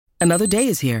Another day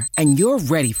is here, and you're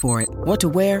ready for it. What to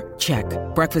wear? Check.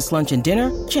 Breakfast, lunch, and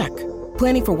dinner? Check.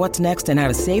 Planning for what's next and how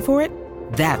to save for it?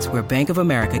 That's where Bank of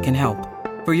America can help.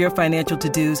 For your financial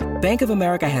to-dos, Bank of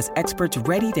America has experts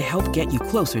ready to help get you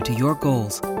closer to your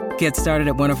goals. Get started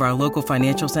at one of our local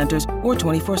financial centers or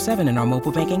 24/7 in our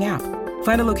mobile banking app.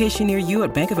 Find a location near you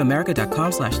at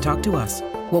bankofamerica.com/talktous.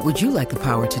 What would you like the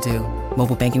power to do?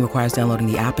 Mobile banking requires downloading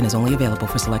the app and is only available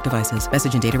for select devices.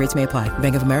 Message and data rates may apply.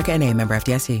 Bank of America N.A., member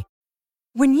FDIC.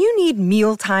 When you need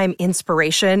mealtime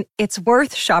inspiration, it's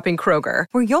worth shopping Kroger,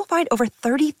 where you'll find over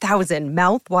 30,000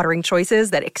 mouth-watering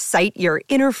choices that excite your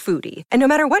inner foodie. And no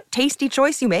matter what tasty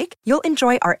choice you make, you'll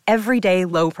enjoy our everyday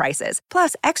low prices,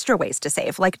 plus extra ways to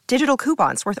save, like digital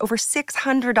coupons worth over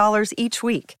 $600 each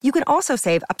week. You can also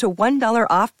save up to $1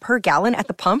 off per gallon at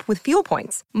the pump with fuel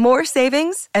points. More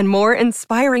savings and more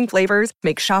inspiring flavors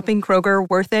make shopping Kroger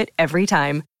worth it every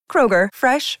time. Kroger,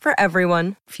 fresh for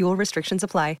everyone. Fuel restrictions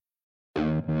apply.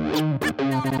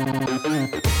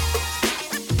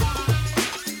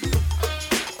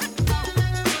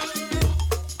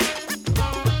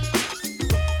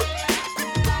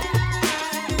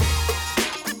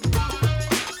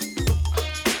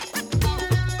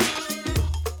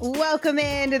 Welcome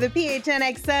into the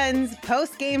PHNX Suns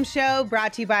post-game show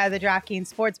brought to you by the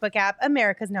DraftKings Sportsbook app,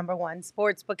 America's #1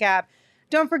 sportsbook app.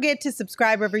 Don't forget to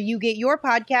subscribe wherever you get your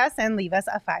podcasts and leave us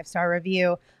a 5-star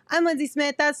review. I'm Lindsay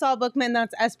Smith. That's Saul Bookman.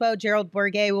 That's Espo. Gerald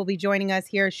Bourguet will be joining us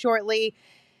here shortly.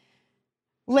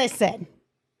 Listen,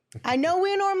 I know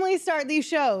we normally start these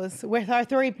shows with our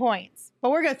 3 points,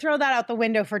 but we're going to throw that out the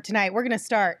window for tonight. We're going to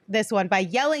start this one by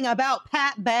yelling about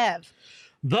Pat Bev.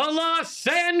 The Los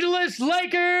Angeles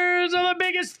Lakers are the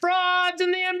biggest frauds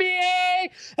in the NBA,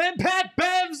 and Pat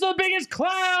Bev's the biggest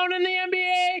clown in the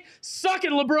NBA. Suck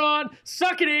it, LeBron.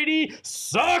 Suck it, AD.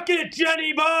 Suck it,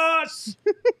 Jenny Boss.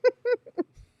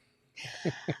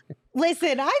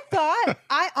 Listen, I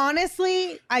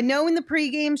know in the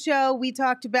pregame show we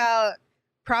talked about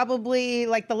probably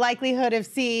like the likelihood of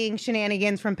seeing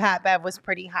shenanigans from Pat Bev was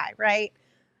pretty high, right?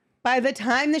 By the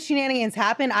time the shenanigans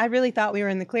happened, I really thought we were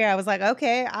in the clear. I was like,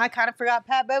 okay, I kind of forgot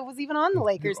Pat Bev was even on the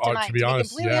Lakers tonight. To be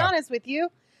completely honest with you,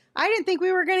 I didn't think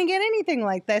we were going to get anything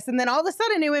like this. And then all of a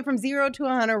sudden, it went from 0 to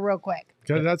 100 real quick.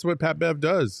 Because that's what Pat Bev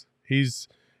does. He's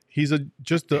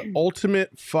just the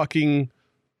ultimate fucking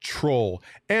troll.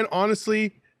 And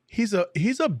honestly, he's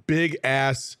a big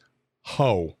ass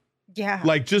hoe. Yeah.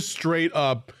 Like just straight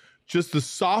up, just the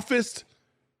softest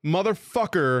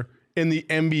motherfucker in the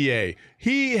NBA.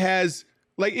 He has,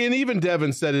 like, and even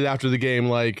Devin said it after the game,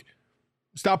 like,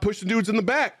 stop pushing dudes in the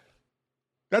back.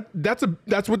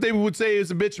 That's what they would say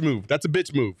is a bitch move. That's a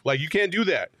bitch move. Like, you can't do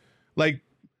that. Like,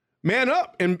 man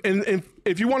up, and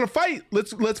if you want to fight,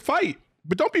 let's fight.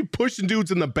 But don't be pushing dudes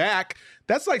in the back.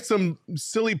 That's like some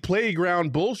silly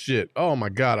playground bullshit. Oh my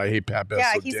God, I hate Pat Bev.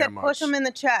 Yeah, he said push him in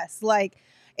the chest. Like,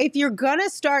 if you're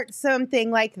gonna start something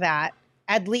like that,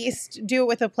 at least do it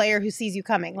with a player who sees you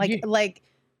coming. Like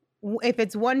if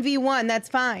it's 1v1, that's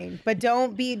fine. But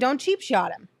don't cheap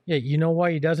shot him. Yeah, you know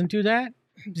why he doesn't do that?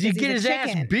 He'd get his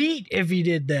ass beat if he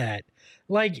did that.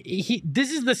 Like, this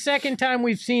is the second time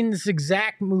we've seen this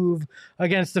exact move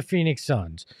against the Phoenix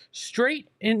Suns. Straight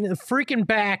in the freaking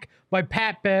back by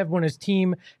Pat Bev when his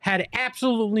team had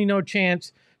absolutely no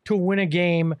chance to win a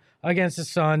game against the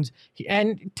Suns.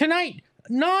 And tonight,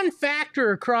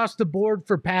 non-factor across the board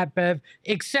for Pat Bev,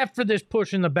 except for this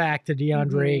push in the back to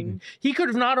DeAndre Ayton. He could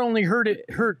have not only hurt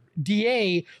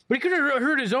DA, but he could have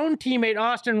hurt his own teammate,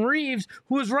 Austin Reeves,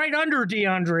 who was right under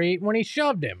DeAndre Ayton when he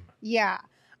shoved him. Yeah.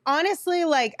 Honestly,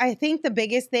 like, I think the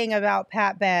biggest thing about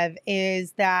Pat Bev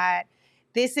is that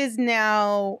this is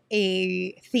now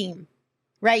a theme,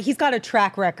 right? He's got a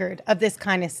track record of this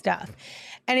kind of stuff.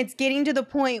 And it's getting to the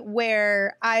point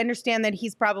where I understand that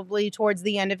he's probably towards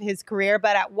the end of his career,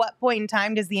 but at what point in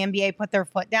time does the NBA put their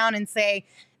foot down and say,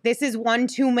 this is one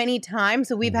too many times,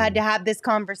 so we've had to have this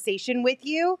conversation with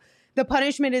you? The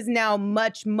punishment is now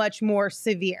much, much more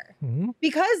severe.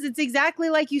 Because it's exactly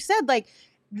like you said, like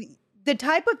the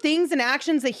type of things and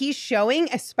actions that he's showing,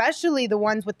 especially the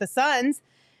ones with the Suns,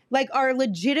 like are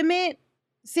legitimate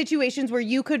situations where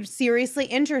you could seriously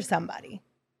injure somebody.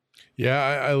 Yeah,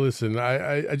 I listen.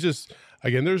 I just,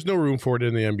 again, there's no room for it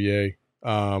in the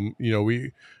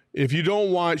NBA. If you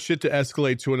don't want shit to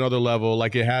escalate to another level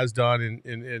like it has done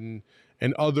in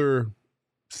other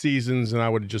seasons, and I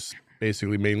would just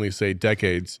basically mainly say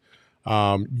decades,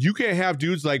 you can't have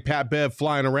dudes like Pat Bev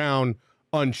flying around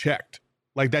unchecked.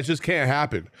 Like, that just can't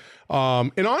happen.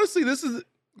 And honestly,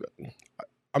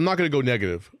 I'm not going to go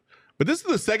negative, but this is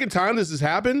the second time this has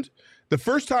happened. The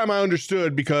first time I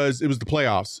understood because it was the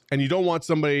playoffs, and you don't want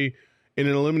somebody in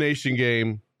an elimination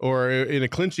game or in a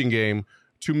clinching game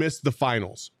to miss the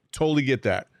finals. Totally get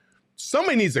that.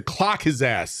 Somebody needs to clock his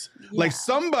ass. Like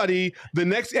somebody,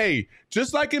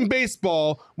 just like in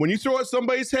baseball, when you throw at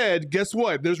somebody's head, guess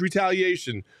what? There's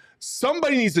retaliation.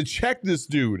 Somebody needs to check this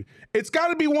dude. It's got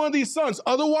to be one of these Suns.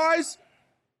 Otherwise,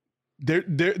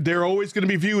 they're always going to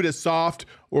be viewed as soft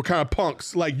or kind of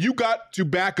punks. Like, you got to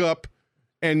back up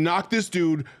and knock this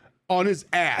dude on his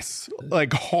ass,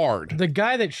 like, hard. The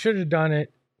guy that should have done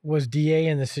it was DA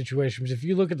in this situation. Because if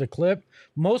you look at the clip,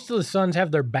 most of the Suns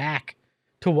have their back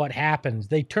to what happens.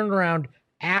 They turn around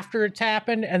after it's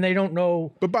happened and they don't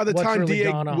know. But by the time really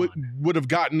DA would have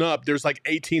gotten up, there's like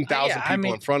 18,000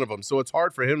 people in front of him. So it's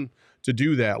hard for him to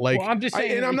do that. Like, well, I'm just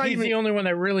saying, I'm not even the only one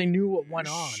that really knew what went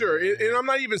on. Sure, and I'm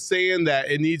not even saying that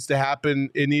it needs to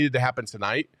happen. It needed to happen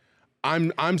tonight.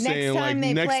 I'm saying like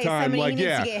next time, like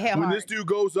when this dude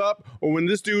goes up or when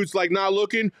this dude's like not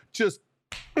looking, just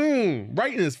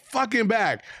right in his fucking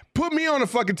back. Put me on a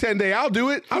fucking 10-day. I'll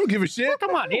do it. I don't give a shit. Well,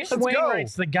 come on, Ish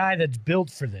Wainwright's the guy that's built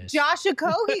for this. Josh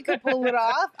Okogie could pull it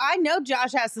off. I know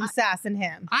Josh has some sass in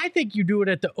him. I think you do it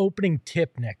at the opening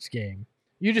tip next game.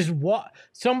 You just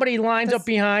somebody lines up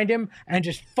behind him and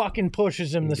just fucking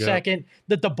pushes him the second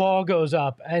that the ball goes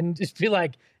up, and just be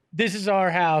like, this is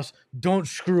our house. Don't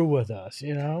screw with us,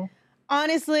 you know?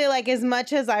 Honestly, like, as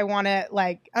much as I want to,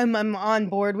 like, I'm on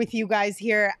board with you guys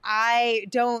here, I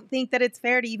don't think that it's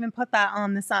fair to even put that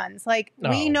on the Suns. Like,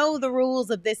 we know the rules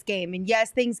of this game. And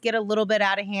yes, things get a little bit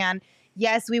out of hand.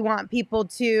 Yes, we want people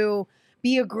to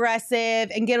be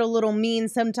aggressive and get a little mean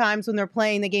sometimes when they're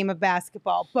playing the game of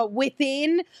basketball. But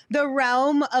within the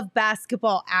realm of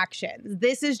basketball actions,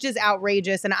 this is just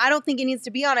outrageous. And I don't think it needs to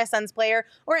be on a Suns player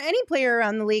or any player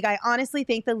around the league. I honestly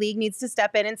think the league needs to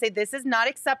step in and say, this is not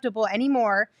acceptable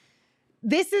anymore.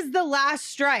 This is the last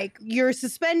strike. You're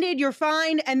suspended, you're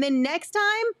fined, and then next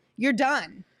time, you're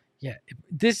done. Yeah,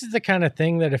 this is the kind of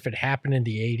thing that if it happened in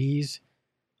the 80s,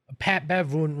 Pat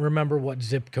Bev wouldn't remember what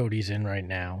zip code he's in right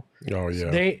now. Oh,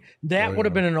 yeah. That would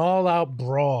have been an all-out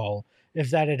brawl if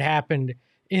that had happened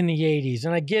in the 80s.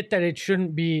 And I get that it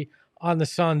shouldn't be on the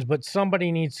Suns, but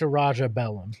somebody needs to Raja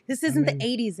Bellum. This isn't the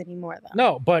 80s anymore, though.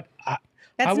 No, but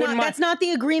that's not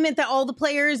the agreement that all the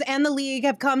players and the league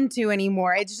have come to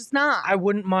anymore. It's just not. I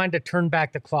wouldn't mind a turn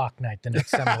back the clock night the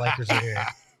next time the Lakers are here.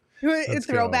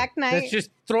 Throwback night? Let's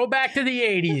just throw back to the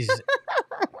 80s.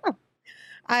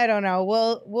 I don't know.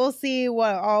 We'll see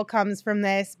what all comes from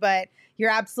this, but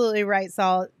you're absolutely right,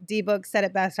 Saul. D-Book said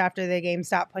it best after the game.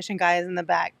 Stop pushing guys in the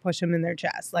back. Push them in their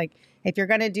chest. Like, if you're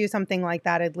going to do something like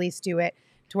that, at least do it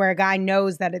to where a guy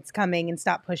knows that it's coming and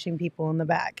stop pushing people in the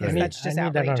back. Because that's just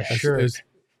outrageous. That on a shirt.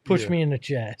 Push me in the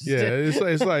chest. Yeah,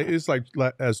 it's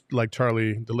like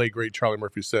Charlie, the late great Charlie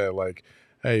Murphy said, like,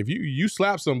 hey, if you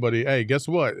slap somebody, hey, guess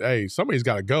what? Hey, somebody's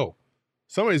got to go.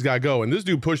 Somebody's got to go. And this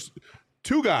dude pushed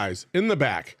 2 guys in the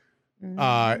back.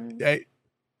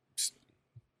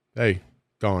 Hey,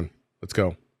 gone. Let's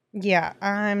go. Yeah,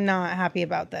 I'm not happy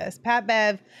about this. Pat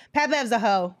Bev's a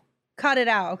hoe. Cut it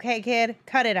out, okay, kid?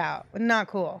 Cut it out. Not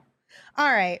cool.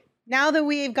 All right. Now that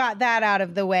we've got that out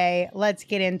of the way, let's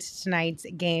get into tonight's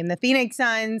game. The Phoenix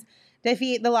Suns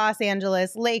defeat the Los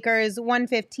Angeles Lakers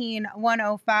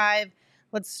 115-105.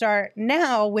 Let's start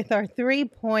now with our 3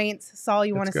 points. Saul,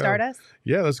 you want to start us?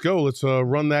 Yeah, let's go. Let's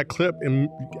run that clip. And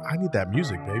I need that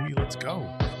music, baby. Let's go.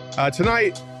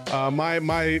 Tonight,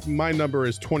 my number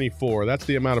is 24. That's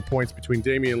the amount of points between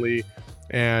Damian Lee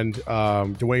and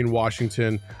Dwayne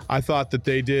Washington. I thought that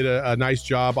they did a nice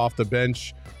job off the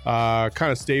bench,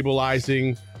 kind of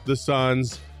stabilizing the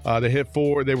Suns. They hit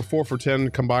 4. They were 4 for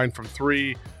 10 combined from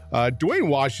 3. Dwayne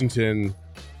Washington,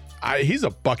 he's a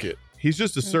bucket. He's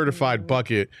just a certified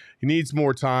bucket. He needs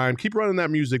more time. Keep running that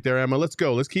music there, Emma. Let's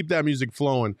go. Let's keep that music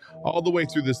flowing all the way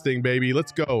through this thing, baby.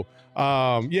 Let's go.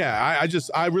 I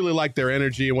really like their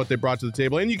energy and what they brought to the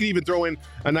table. And you can even throw in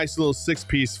a nice little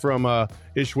 6-piece from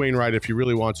Ish Wainwright if you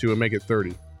really want to and make it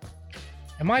 30.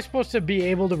 Am I supposed to be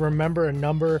able to remember a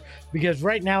number? Because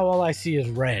right now all I see is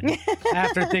red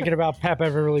after thinking about Pat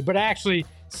Beverly. But actually,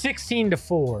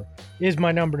 16-4 is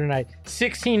my number tonight.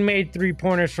 16 made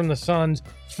 3-pointers from the Suns,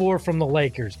 4 from the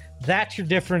Lakers. That's your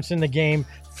difference in the game.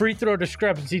 Free throw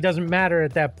discrepancy doesn't matter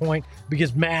at that point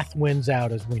because math wins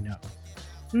out, as we know.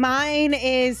 Mine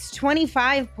is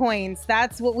 25 points.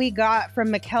 That's what we got from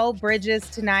Mikal Bridges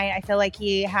tonight. I feel like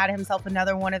he had himself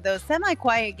another one of those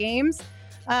semi-quiet games.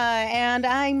 And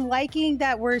I'm liking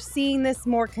that we're seeing this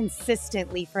more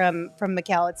consistently from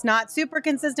Mikal. It's not super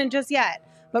consistent just yet,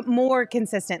 but more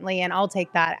consistently, and I'll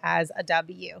take that as a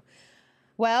W.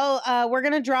 Well, we're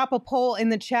going to drop a poll in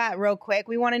the chat real quick.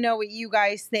 We want to know what you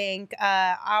guys think.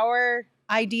 Our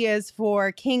ideas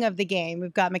for king of the game.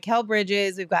 We've got Mikal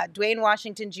Bridges, we've got Dwayne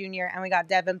Washington Jr., and we got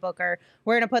Devin Booker.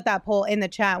 We're going to put that poll in the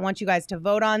chat. I want you guys to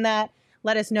vote on that.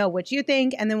 Let us know what you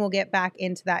think, and then we'll get back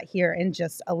into that here in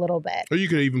just a little bit. Or you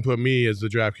could even put me as the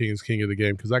DraftKings king of the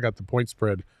game because I got the point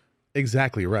spread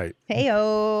exactly right.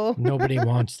 Heyo. Nobody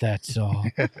wants that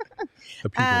song. The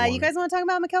people want You guys want to talk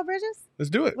about Mikal Bridges? Let's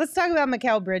do it. Let's talk about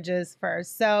Mikal Bridges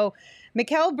first. So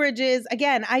Mikal Bridges,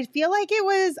 again, I feel like it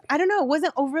was, I don't know, it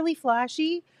wasn't overly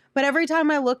flashy, but every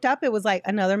time I looked up, it was like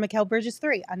another Mikal Bridges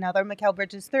 3, another Mikal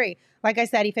Bridges 3. Like I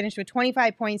said, he finished with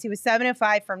 25 points. He was 7 of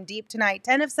 5 from deep tonight,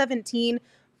 10 of 17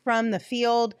 from the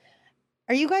field.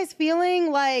 Are you guys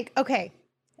feeling like, okay,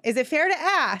 is it fair to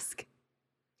ask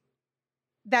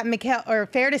that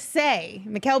fair to say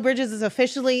Mikal Bridges is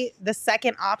officially the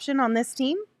second option on this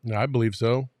team? No, I believe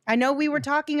so. I know we were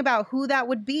talking about who that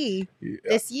would be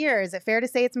this year. Is it fair to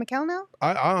say it's Mikal now?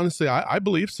 I honestly, I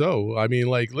believe so. I mean,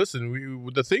 like,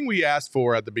 listen, the thing we asked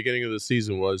for at the beginning of the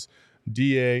season was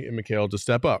DA and Mikal to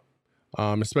step up,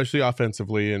 especially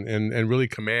offensively, and really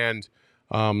command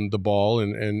the ball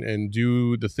and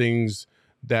do the things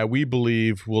that we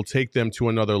believe will take them to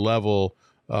another level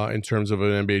in terms of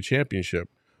an NBA championship.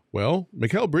 Well,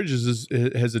 Mikal Bridges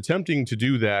is attempting to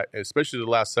do that, especially the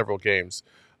last several games.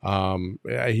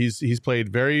 He's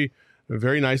played very,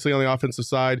 very nicely on the offensive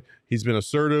side. He's been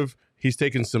assertive. He's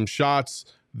taken some shots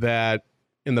that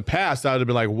in the past I would have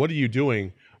been like, what are you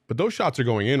doing? But those shots are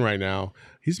going in right now.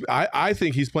 I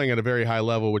think he's playing at a very high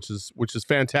level, which is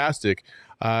fantastic.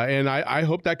 And I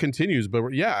hope that continues.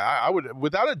 But yeah, I would,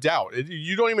 without a doubt,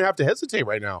 you don't even have to hesitate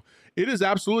right now. It is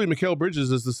absolutely Mikal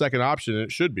Bridges as the second option, and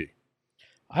it should be.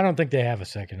 I don't think they have a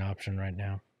second option right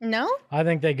now. No? I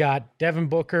think they got Devin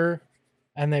Booker,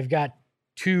 and they've got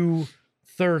 2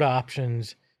 third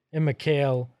options in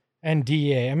Mikal and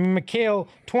DA. I mean, Mikal,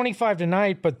 25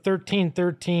 tonight, but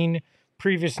 13-13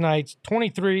 previous nights,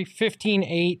 23,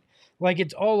 15-8. Like,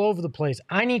 it's all over the place.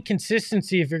 I need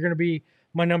consistency if you're going to be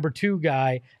my number 2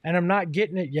 guy, and I'm not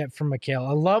getting it yet from Mikal.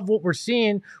 I love what we're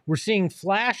seeing. We're seeing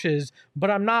flashes, but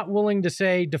I'm not willing to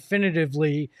say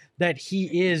definitively that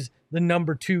he is the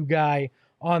number 2 guy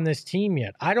on this team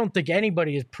yet. I don't think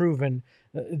anybody has proven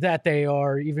that they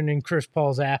are, even in Chris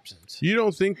Paul's absence. You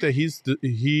don't think that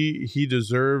he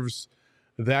deserves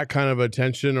that kind of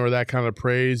attention or that kind of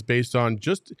praise based on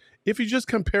just if you just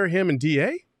compare him and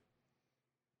DA?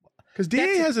 Because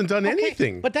DA hasn't done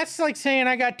anything. But that's like saying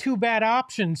I got 2 bad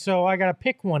options, so I got to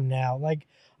pick one now.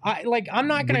 I'm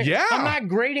not gonna. Yeah. I'm not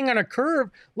grading on a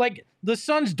curve. Like, the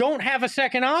Suns don't have a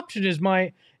second option is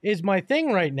my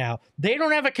thing right now. They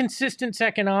don't have a consistent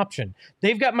second option.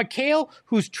 They've got Mikal,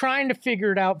 who's trying to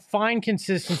figure it out, find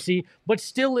consistency, but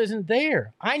still isn't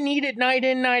there. I need it night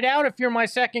in, night out if you're my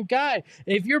second guy.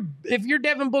 If you're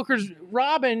Devin Booker's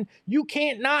Robin, you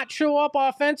can't not show up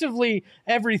offensively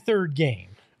every third game.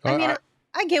 I mean,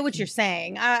 I get what you're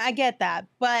saying. I get that.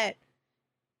 But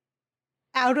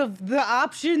out of the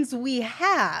options we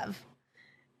have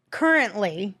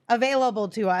currently available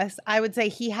to us, I would say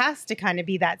he has to kind of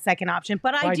be that second option.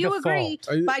 But I do agree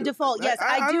by default. Yes,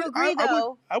 I do agree,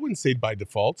 though. I wouldn't say by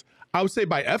default. I would say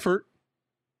by effort.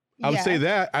 I would say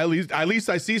that. At least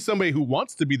I see somebody who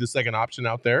wants to be the second option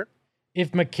out there.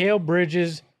 If Mikal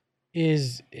Bridges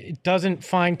doesn't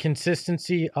find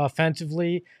consistency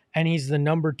offensively, and he's the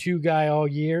number 2 guy all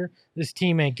year, this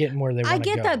team ain't getting where they want to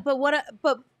go. I get that,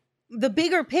 but the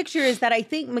bigger picture is that I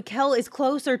think Mikal is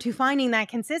closer to finding that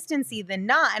consistency than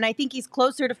not, and I think he's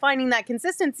closer to finding that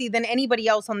consistency than anybody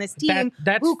else on this team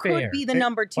who fair. Could be the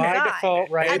number 2 By guy. default,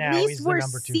 right now, At least he's we're the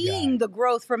number 2 seeing guy. the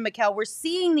growth from Mikal. We're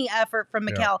seeing the effort from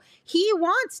Mikal. He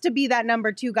wants to be that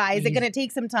number 2 guy. Is it going to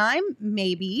take some time?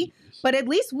 Maybe, but at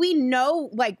least we know,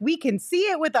 like, we can see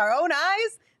it with our own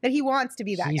eyes that he wants to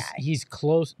be that guy. He's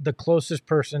the closest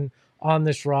person on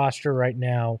this roster right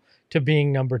now to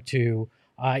being number 2.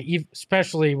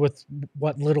 Especially with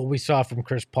what little we saw from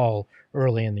Chris Paul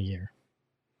early in the year.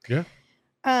 Yeah.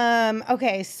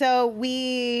 Okay, so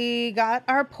we got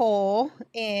our poll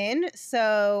in.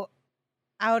 So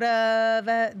out of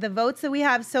the votes that we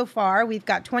have so far, we've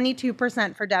got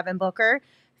 22% for Devin Booker,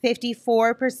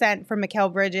 54% for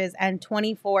Mikal Bridges, and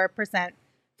 24%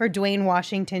 for Dwayne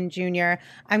Washington Jr.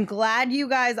 I'm glad you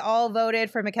guys all voted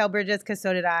for Mikal Bridges, because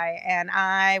so did I. And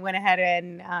I went ahead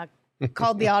and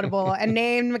called the audible and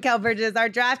named Mikal Bridges our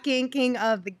DraftKings king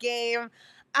of the game.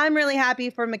 I'm really happy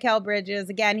for Mikal Bridges.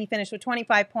 Again, he finished with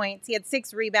 25 points. He had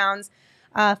 6 rebounds,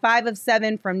 5 of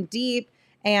 7 from deep,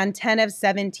 and 10 of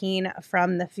 17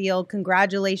 from the field.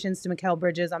 Congratulations to Mikal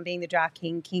Bridges on being the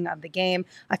DraftKings king of the game.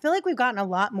 I feel like we've gotten a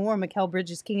lot more Mikal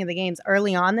Bridges king of the games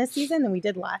early on this season than we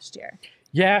did last year.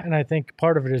 Yeah, and I think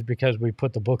part of it is because we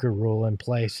put the Booker rule in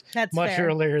place That's much fair.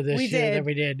 earlier this year than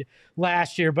we did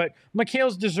last year. But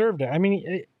Mikhail's deserved it. I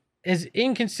mean, as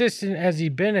inconsistent as he's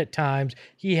been at times,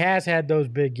 he has had those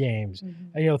big games.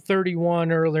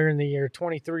 31 earlier in the year,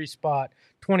 23 spot,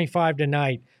 25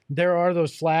 tonight. There are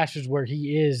those flashes where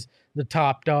he is the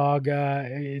top dog,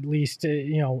 at least,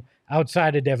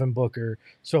 outside of Devin Booker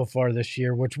so far this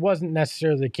year, which wasn't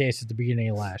necessarily the case at the beginning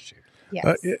of last year.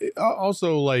 Yes.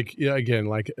 Also, again,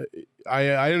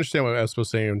 I understand what Espo's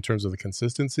saying in terms of the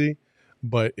consistency,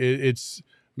 but it's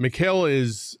Mikhail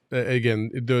is,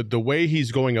 again, the way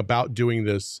he's going about doing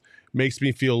this makes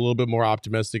me feel a little bit more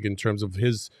optimistic in terms of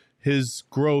his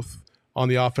growth on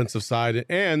the offensive side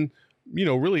and,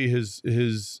 really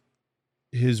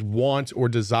his want or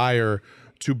desire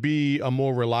to be a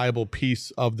more reliable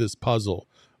piece of this puzzle.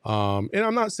 And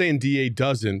I'm not saying DA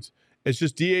doesn't. It's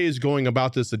just DA is going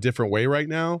about this a different way right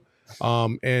now.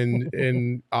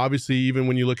 And obviously, even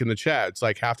when you look in the chat, it's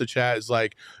like half the chat is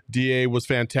like DA was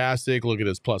fantastic. Look at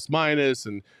his plus minus,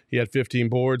 and he had 15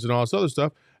 boards and all this other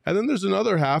stuff. And then there's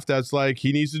another half that's like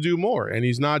he needs to do more, and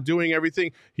he's not doing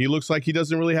everything. He looks like he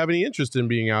doesn't really have any interest in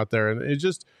being out there, and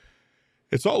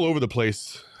it's all over the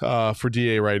place for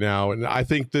DA right now. And I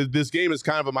think that this game is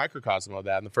kind of a microcosm of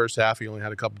that. In the first half, he only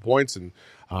had a couple points, and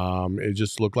it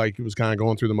just looked like he was kind of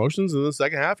going through the motions. And in the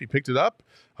second half, he picked it up,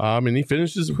 and he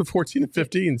finishes with 14 and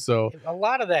 15. So a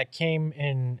lot of that came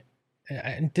in,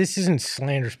 and this isn't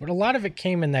slanderous, but a lot of it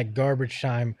came in that garbage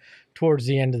time towards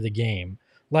the end of the game.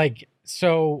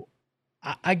 So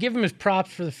I give him his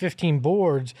props for the 15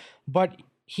 boards, but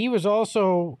he was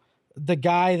also the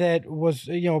guy that was,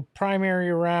 primary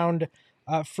around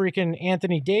freaking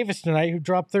Anthony Davis tonight, who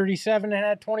dropped 37 and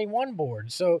had 21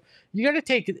 boards. So you got to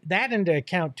take that into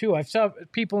account too. I've saw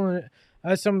people,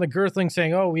 some of the Girthlings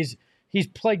saying, "Oh, he's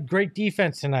played great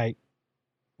defense tonight."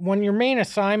 When your main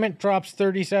assignment drops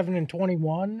 37 and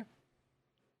 21,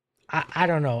 I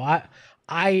don't know.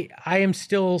 I am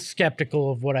still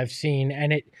skeptical of what I've seen,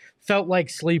 and it felt like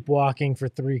sleepwalking for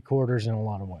 3 quarters in a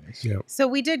lot of ways. Yeah. So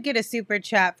we did get a super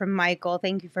chat from Michael.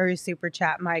 Thank you for your super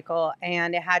chat, Michael.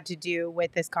 And it had to do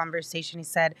with this conversation. He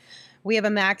said, "We have a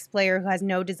max player who has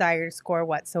no desire to score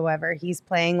whatsoever. He's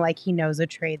playing like he knows a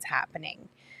trade's happening."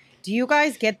 Do you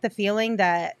guys get the feeling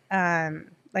that,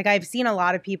 I've seen a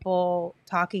lot of people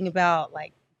talking about,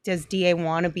 does DA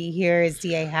want to be here? Is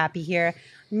DA happy here?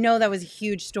 No, that was a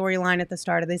huge storyline at the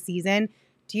start of the season.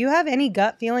 Do you have any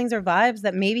gut feelings or vibes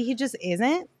that maybe he just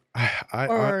isn't?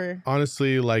 I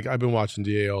honestly, I've been watching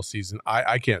DA all season.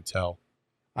 I can't tell.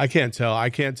 I can't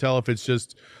tell if it's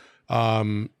just,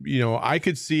 I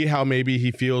could see how maybe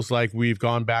he feels like we've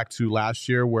gone back to last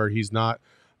year where he's not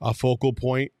a focal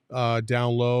point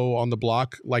down low on the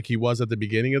block like he was at the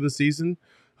beginning of the season.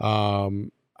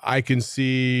 I can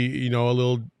see, a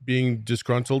little being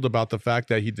disgruntled about the fact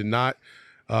that he did not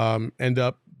end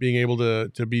up being able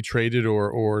to be traded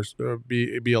or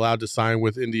be allowed to sign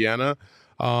with Indiana.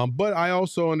 But I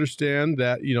also understand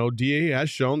that, DA has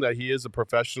shown that he is a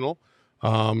professional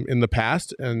in the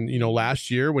past. And, last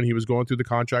year when he was going through the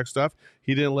contract stuff,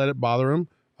 he didn't let it bother him.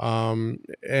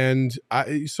 And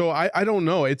I don't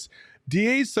know.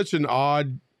 DA is such an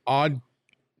odd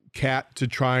cat to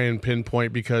try and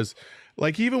pinpoint because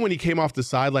even when he came off the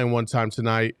sideline one time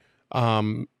tonight,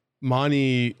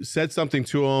 Monty said something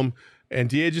to him and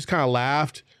DA just kind of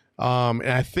laughed. And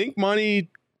I think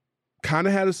Monty kind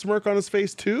of had a smirk on his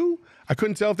face too. I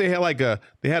couldn't tell if they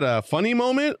had a funny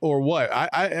moment or what.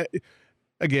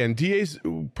 Again, DA's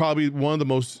probably one of the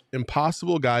most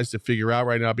impossible guys to figure out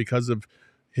right now because of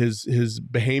his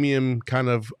Bahamian kind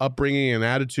of upbringing and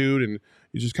attitude, and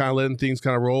he's just kind of letting things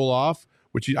kind of roll off,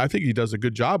 which I think he does a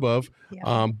good job of.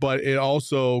 Yeah. But it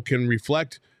also can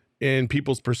reflect in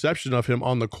people's perception of him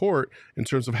on the court in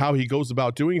terms of how he goes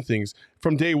about doing things.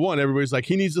 From day one, everybody's like,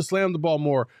 he needs to slam the ball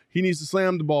more. He needs to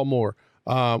slam the ball more.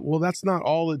 Well, that's not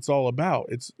all it's all about.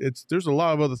 There's a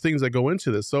lot of other things that go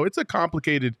into this. So it's a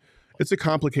complicated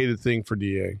thing for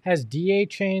DA. Has DA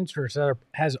changed, or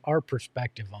has our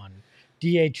perspective on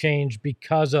DA changed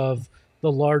because of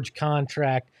the large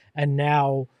contract and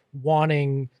now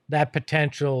wanting that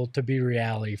potential to be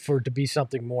reality, for it to be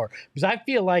something more? Because I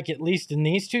feel like, at least in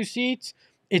these 2 seats,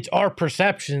 it's our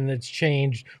perception that's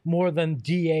changed more than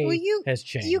DA has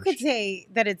changed. You could say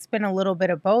that it's been a little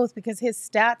bit of both, because his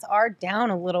stats are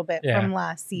down a little bit from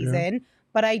last season. Yeah.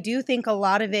 But I do think a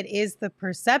lot of it is the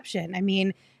perception. I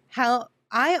mean,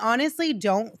 I honestly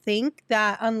don't think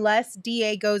that unless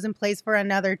DA goes and plays for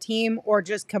another team or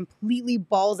just completely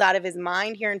balls out of his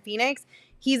mind here in Phoenix,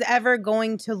 he's ever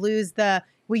going to lose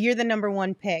you're the number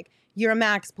 1 pick. You're a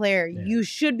max player. Yeah. You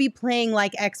should be playing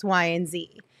like X, Y, and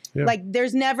Z. Yeah. Like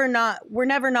we're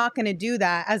never not going to do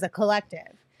that as a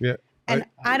collective. Yeah. And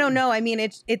I don't know. I mean,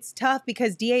 it's tough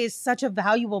because DA is such a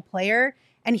valuable player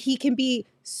and he can be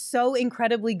so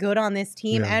incredibly good on this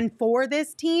team and for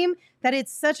this team that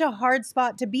it's such a hard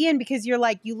spot to be in because you're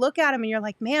like, you look at him and you're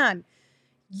like, man,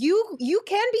 you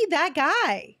can be that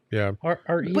guy. Yeah.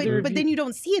 But then you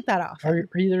don't see it that often.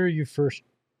 Are either of you first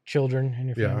children in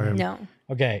your family? I am. No.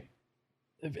 Okay.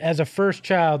 As a first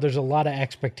child, there's a lot of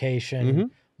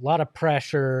expectation, a lot of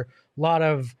pressure, a lot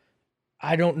of,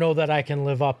 I don't know that I can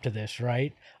live up to this,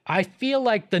 right? I feel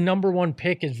like the number one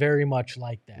pick is very much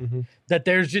like that. That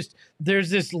there's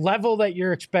this level that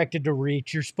you're expected to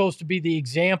reach. You're supposed to be the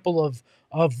example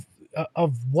of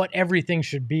what everything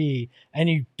should be, and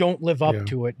you don't live up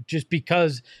to it just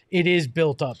because it is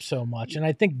built up so much. And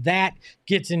I think that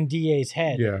gets in DA's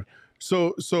head. Yeah.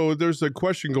 So there's a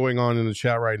question going on in the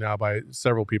chat right now by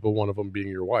several people, one of them being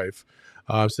your wife,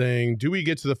 saying, do we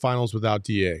get to the finals without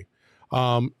DA?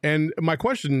 And my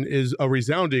question is a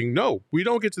resounding no. We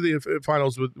don't get to the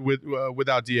finals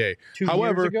without DA.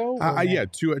 However, years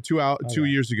ago, 2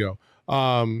 years ago.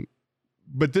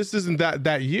 But this isn't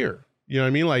that year. You know what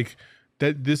I mean? Like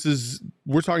that.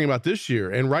 We're talking about this year,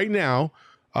 and right now,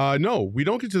 no, we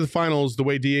don't get to the finals the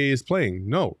way DA is playing.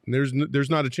 No, there's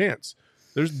not a chance.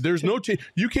 There's no chance.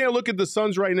 You can't look at the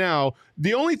Suns right now.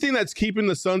 The only thing that's keeping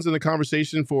the Suns in the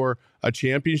conversation for a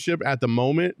championship at the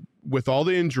moment, with all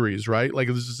the injuries, right? Like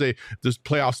let's just say this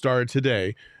playoff started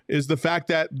today, is the fact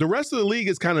that the rest of the league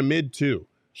is kind of mid too.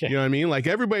 You know what I mean? Like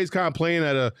everybody's kind of playing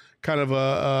at a kind of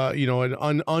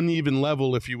an uneven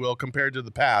level, if you will, compared to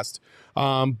the past.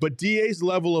 But DA's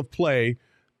level of play,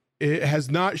 it has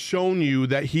not shown you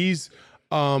that he's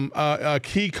a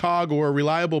key cog or a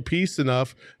reliable piece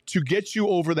enough to get you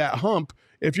over that hump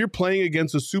if you're playing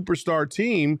against a superstar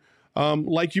team,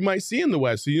 like you might see in the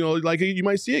West. You know, like you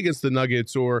might see against the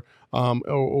Nuggets or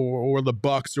the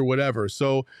Bucks or whatever.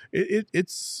 So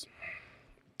it's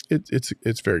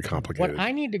very complicated. What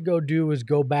I need to go do is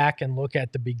go back and look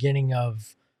at the beginning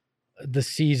of the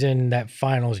season, that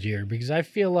finals year, because I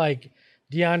feel like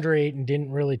DeAndre Ayton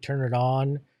didn't really turn it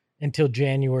on until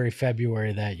January,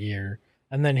 February that year,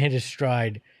 and then hit his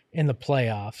stride in the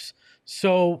playoffs.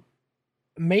 So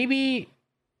maybe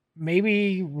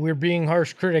we're being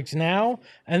harsh critics now,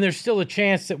 and there's still a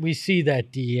chance that we see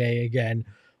that DEA again.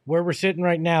 Where we're sitting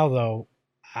right now, though,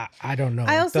 I don't know.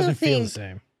 I also it doesn't feel think the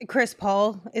same. Chris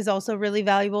Paul is also really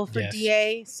valuable for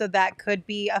DA, so that could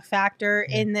be a factor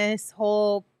in this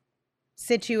whole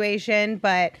situation.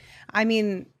 But I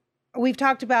mean, we've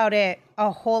talked about it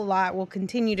a whole lot. We'll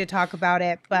continue to talk about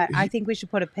it, but I think we should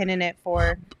put a pin in it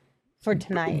for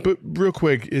tonight. But real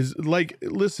quick is like,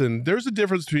 listen, there's a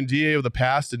difference between DA of the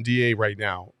past and DA right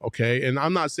now. Okay. And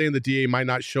I'm not saying that DA might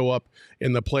not show up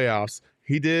in the playoffs.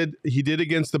 He did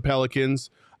against the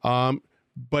Pelicans.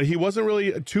 But he wasn't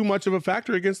really too much of a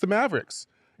factor against the Mavericks.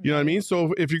 You know what I mean?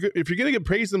 So if you're going to get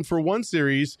praised them for one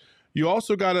series, you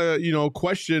also got to,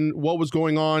 question what was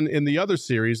going on in the other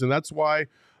series. And that's why,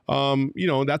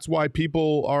 that's why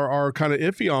people are kind of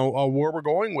iffy on where we're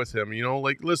going with him.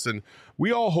 Like, listen,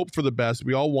 we all hope for the best.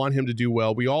 We all want him to do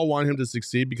well. We all want him to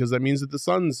succeed because that means that the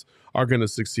Suns are going to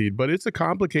succeed. But it's a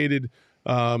complicated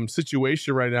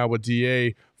situation right now with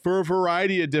DA for a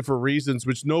variety of different reasons,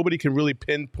 which nobody can really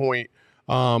pinpoint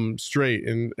straight.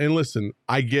 And listen,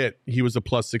 I get he was a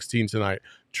plus 16 tonight.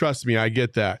 Trust me, I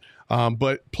get that.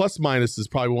 But plus minus is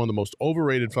probably one of the most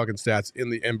overrated fucking stats in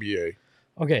the NBA.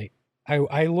 Okay.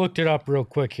 I looked it up real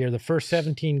quick here. The first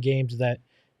 17 games of that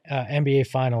NBA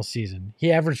Finals season,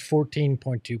 he averaged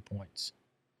 14.2 points.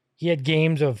 He had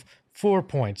games of 4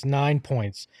 points, 9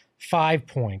 points, 5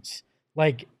 points.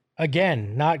 Like,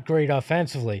 again, not great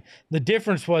offensively. The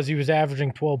difference was he was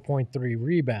averaging 12.3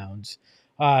 rebounds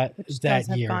Which that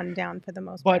have year. gone down for the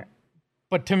most part.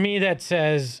 But to me, that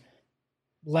says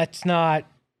let's not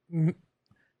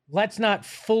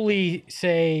fully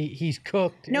say he's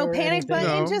cooked. No or panic anything.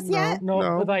 button just yet?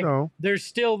 No. There's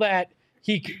still that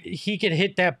he could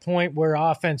hit that point where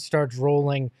offense starts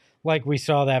rolling like we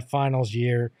saw that finals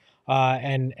year,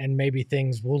 and maybe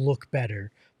things will look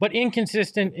better. But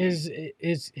inconsistent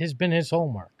has been his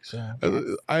hallmark.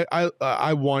 So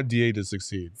I want DA to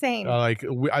succeed. Same.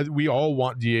 We all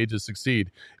want DA to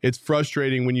succeed. It's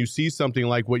frustrating when you see something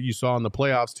like what you saw in the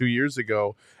playoffs 2 years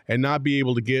ago and not be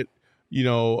able to get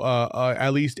at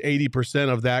least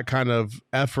 80% of that kind of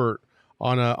effort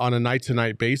on a night to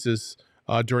night basis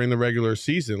during the regular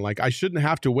season. Like, I shouldn't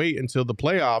have to wait until the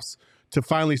playoffs to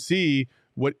finally see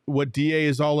what DA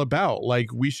is all about.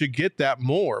 Like, we should get that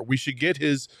more. We should get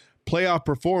his playoff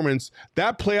performance.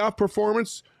 That playoff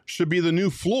performance should be the new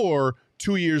floor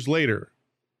 2 years later.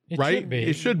 right? Should be.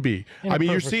 It should be. In a I mean,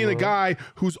 you're perfect seeing a world. guy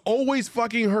who's always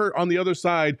fucking hurt on the other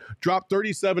side drop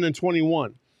 37 and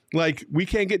 21. Like, we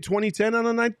can't get 20-10 on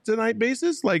a night-to-night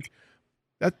basis. Like,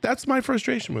 that's my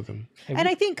frustration with him. And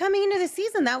I think coming into the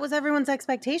season, that was everyone's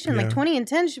expectation. Yeah. Like 20 and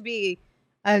 10 should be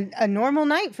a normal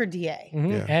night for DA.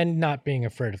 Mhm. Yeah. And not being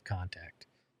afraid of contact.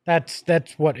 That's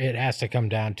what it has to come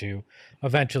down to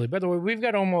eventually. By the way, we've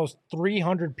got almost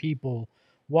 300 people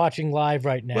watching live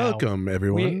right now. Welcome,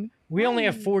 everyone. We only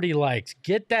have 40 likes.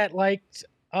 Get that likes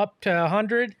up to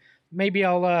 100. Maybe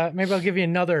I'll give you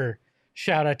another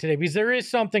shout out today because there is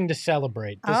something to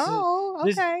celebrate.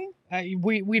 This- Okay.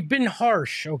 We've been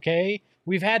harsh, okay?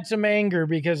 We've had some anger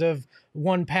because of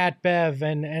one Pat Bev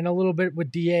and a little bit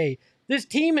with DA. This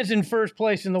team is in first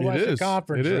place in the Western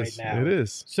Conference right now. It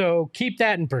is. So keep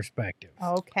that in perspective.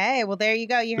 Okay, well, there you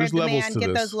go. You heard There's the levels man. to Get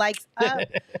this. those likes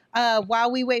up.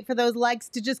 While we wait for those likes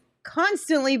to just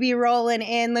constantly be rolling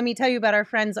in, let me tell you about our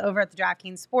friends over at the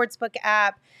DraftKings Sportsbook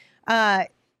app.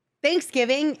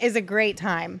 Thanksgiving is a great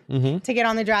time to get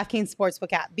on the DraftKings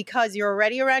Sportsbook app because you're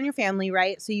already around your family,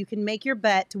 right? So you can make your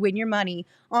bet to win your money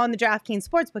on the DraftKings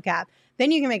Sportsbook app.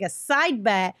 Then you can make a side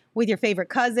bet with your favorite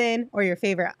cousin or your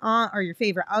favorite aunt or your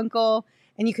favorite uncle,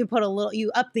 and you can put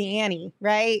you up the ante,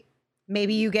 right?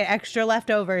 Maybe you get extra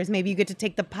leftovers. Maybe you get to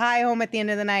take the pie home at the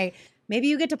end of the night. Maybe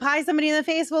you get to pie somebody in the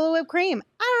face full of whipped cream.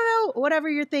 I don't know, whatever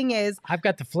your thing is. I've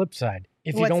got the flip side.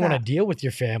 If you What's don't want to that? deal with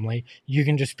your family, you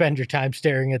can just spend your time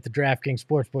staring at the DraftKings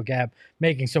Sportsbook app,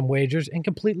 making some wagers, and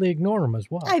completely ignore them as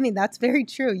well. I mean, that's very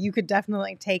true. You could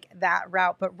definitely take that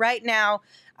route. But right now,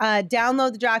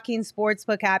 download the DraftKings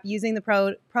Sportsbook app using the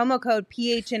promo code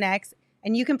PHNX,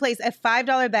 and you can place a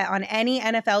 $5 bet on any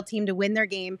NFL team to win their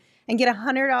game and get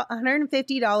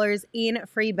 $150 in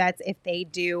free bets if they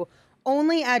do.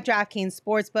 Only at DraftKings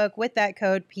Sportsbook with that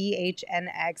code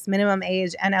PHNX. Minimum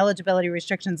age and eligibility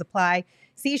restrictions apply.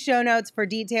 See show notes for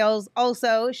details.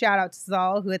 Also, shout out to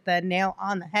Saul, who hit the nail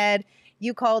on the head.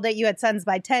 You called it. You had Suns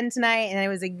by 10 tonight, and it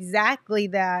was exactly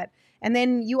that. And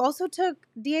then you also took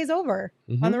DA's over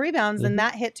on the rebounds, and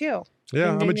that hit too.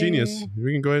 Yeah, I'm a genius.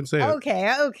 We can go ahead and say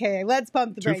it. Okay. Let's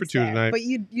pump the 2 for brakes 2 there. tonight. But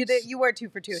you were 2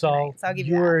 for 2 So tonight, so I'll give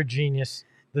you were a genius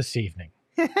this evening.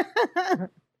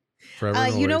 that. Forever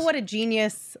and You know always. what a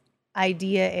genius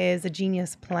idea is? A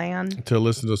genius plan. To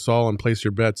listen to Saul and place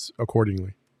your bets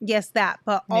accordingly. Yes, that.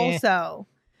 But also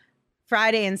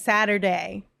Friday and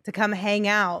Saturday to come hang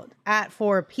out at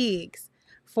Four Peaks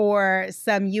for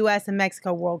some U.S. and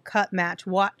Mexico World Cup match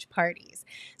watch parties.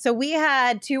 So we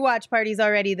had 2 watch parties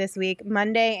already this week,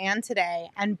 Monday and today,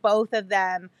 and both of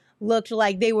them looked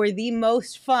like they were the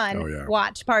most fun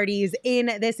watch parties in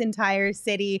this entire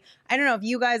city. I don't know if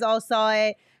you guys all saw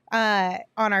it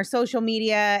on our social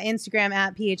media, Instagram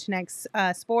at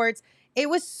PHNX Sports. It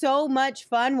was so much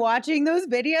fun watching those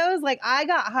videos. Like, I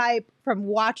got hype from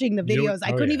watching the You know- videos.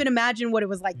 I couldn't even imagine what it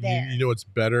was like there. You know what's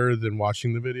better than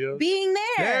watching the videos? Being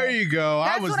there. There you go.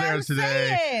 That's I was what there I'm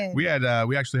today. saying. We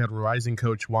actually had rising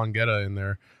coach Juan Guerra in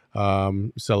there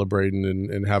celebrating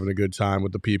and having a good time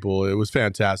with the people. It was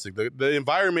fantastic. The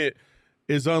environment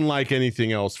is unlike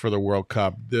anything else for the World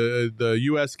Cup. The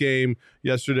U.S. game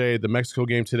yesterday, the Mexico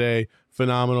game today,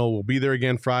 phenomenal. We'll be there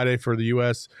again Friday for the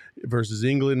U.S. versus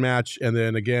England match, and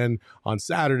then again on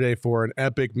Saturday for an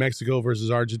epic Mexico versus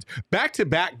Argentina.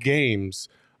 Back-to-back games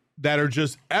that are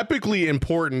just epically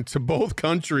important to both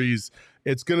countries.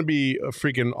 It's going to be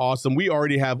freaking awesome. We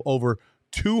already have over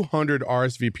 200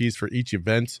 RSVPs for each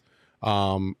event.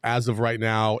 As of right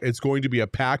now, it's going to be a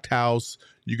packed house.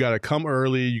 You got to come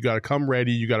early. You got to come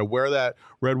ready. You got to wear that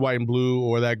red, white, and blue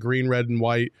or that green, red, and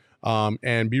white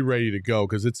and be ready to go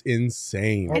because it's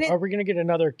insane. Are we going to get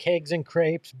another kegs and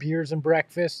crepes, beers and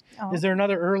breakfast? Oh. Is there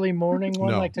another early morning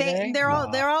one No. like today? They're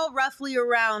all roughly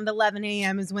around 11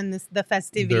 a.m. is when the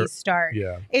festivities start.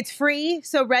 Yeah. It's free,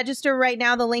 so register right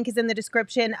now. The link is in the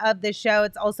description of the show.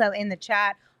 It's also in the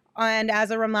chat. And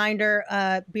as a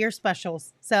reminder, beer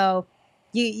specials. So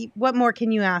you what more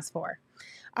can you ask for?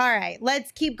 All right,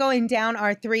 let's keep going down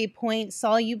our 3 points.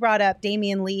 Saul, you brought up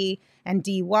Damian Lee and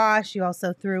D. Wash. You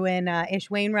also threw in Ish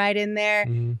Wainwright in there.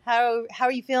 Mm-hmm. How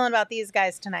are you feeling about these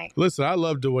guys tonight? Listen, I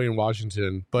love Dwayne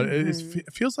Washington, but it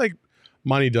feels like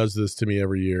Monty does this to me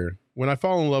every year. When I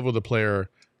fall in love with a player,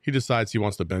 he decides he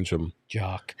wants to bench him.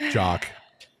 Jock.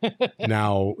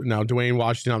 Now Dwayne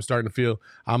Washington, I'm starting to feel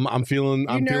I'm feeling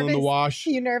the wash.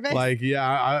 You nervous? Like,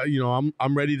 yeah,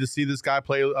 I'm ready to see this guy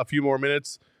play a few more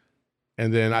minutes.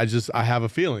 And then I have a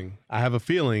feeling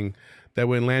that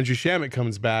when Landry Shamet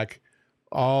comes back,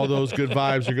 all those good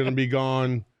vibes are going to be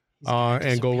gone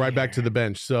and go right back to the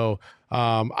bench. So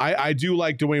I do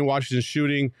like Dwayne Washington's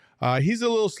shooting. He's a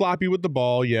little sloppy with the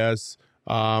ball, yes.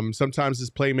 Sometimes his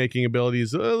playmaking ability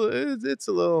is it's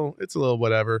a little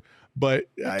whatever.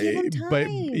 But Give him time.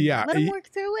 Let him work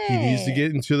through it. He needs to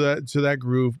get into that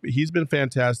groove. He's been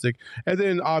fantastic. And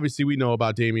then obviously we know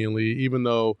about Damian Lee, even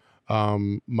though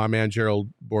my man Gerald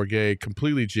Bourguet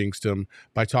completely jinxed him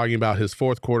by talking about his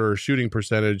fourth quarter shooting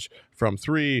percentage from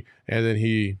 3, and then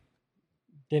he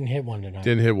didn't hit one tonight.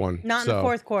 Not in the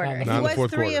fourth quarter. He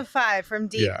was 3 of 5 from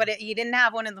deep, but he didn't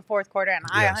have one in the fourth quarter. And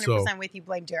I 100% with you,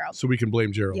 blame Gerald. So we can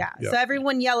blame Gerald. Yeah. So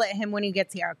everyone yell at him when he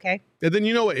gets here, okay? And then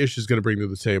you know what Ish is going to bring to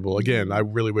the table. Again, I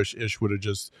really wish Ish would have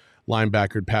just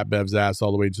linebackered Pat Bev's ass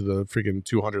all the way to the freaking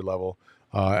 200 level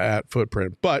at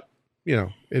footprint. But you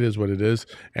know, it is what it is.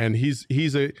 And he's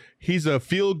a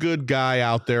feel good guy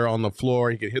out there on the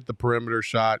floor. He can hit the perimeter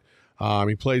shot.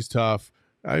 He plays tough.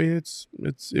 I mean,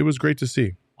 it was great to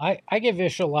see. I give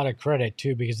Ish a lot of credit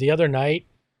too, because the other night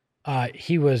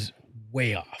he was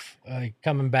way off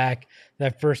coming back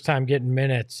that first time getting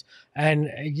minutes, and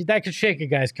that could shake a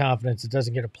guy's confidence. It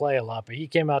doesn't get to play a lot, but he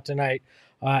came out tonight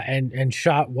and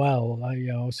shot well.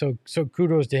 So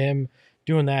kudos to him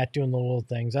doing the little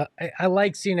things. I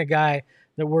like seeing a guy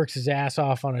that works his ass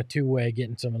off on a two-way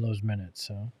getting some of those minutes.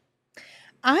 So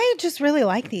I just really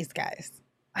like these guys.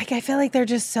 Like, I feel like they're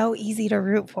just so easy to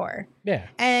root for. Yeah.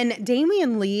 And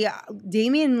Damian Lee,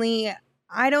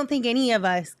 I don't think any of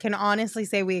us can honestly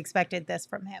say we expected this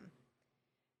from him.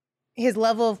 His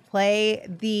level of play,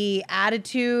 the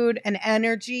attitude and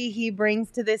energy he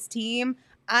brings to this team,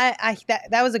 that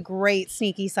was a great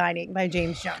sneaky signing by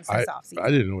James Jones this offseason.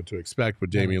 I didn't know what to expect with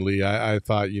Damian Lee. I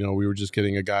thought, we were just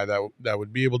getting a guy that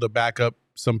would be able to back up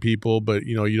some people, but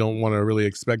you don't want to really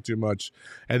expect too much.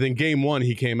 And then game 1,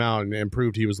 he came out and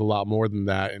proved he was a lot more than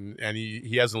that, and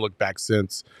he hasn't looked back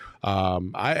since.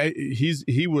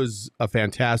 He was a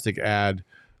fantastic ad,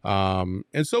 and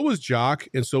so was Jock,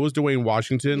 and so was Dwayne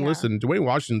Washington. Yeah. Listen, Dwayne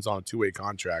Washington's on a 2-way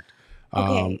contract.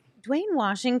 Okay. Dwayne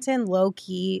Washington,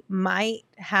 low-key, might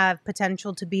have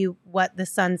potential to be what the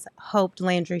Suns hoped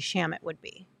Landry Shamet would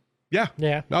be. Yeah.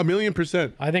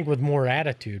 1,000,000%. I think with more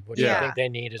attitude, what I think they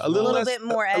need is a little bit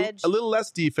more edge. A little less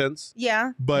defense.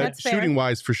 Yeah, but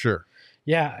shooting-wise, for sure.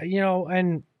 Yeah,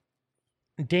 and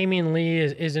Damian Lee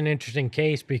is an interesting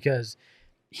case because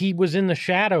he was in the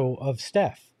shadow of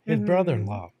Steph, his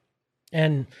brother-in-law.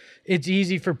 And it's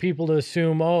easy for people to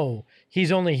assume,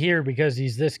 he's only here because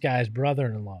he's this guy's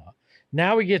brother-in-law.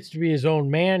 Now he gets to be his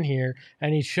own man here,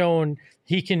 and he's shown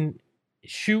he can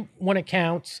shoot when it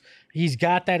counts. He's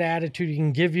got that attitude. He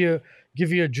can give you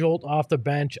a jolt off the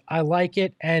bench. I like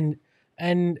it, and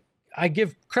I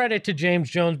give credit to James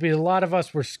Jones because a lot of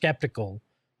us were skeptical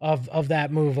of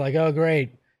that move. Like, oh, great.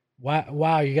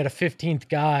 Wow, you got a 15th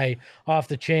guy off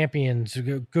the champions.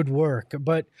 Good work.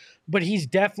 But he's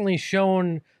definitely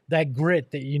shown that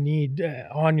grit that you need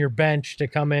on your bench to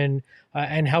come in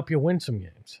and help you win some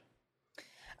games.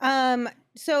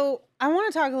 So I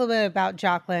want to talk a little bit about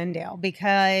Jock Landale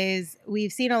because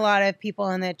we've seen a lot of people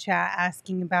in the chat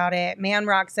asking about it. Man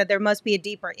Rock said there must be a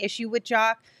deeper issue with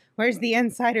Jock. Where's the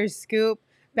insider scoop?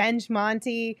 Bench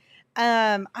Monty.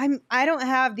 I don't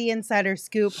have the insider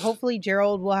scoop. Hopefully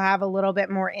Gerald will have a little bit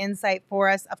more insight for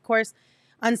us. Of course,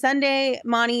 on Sunday,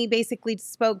 Monty basically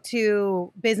spoke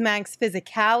to Bismack's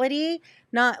physicality,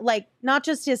 not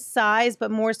just his size,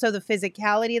 but more so the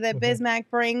physicality that Bismack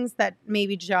brings that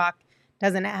maybe Jock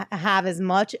doesn't have as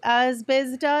much as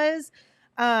Biz does.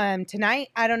 Tonight,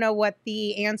 I don't know what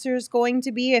the answer is going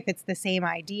to be, if it's the same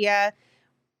idea,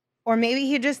 or maybe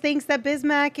he just thinks that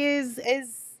Bismack is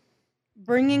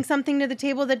bringing something to the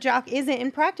table that Jock isn't in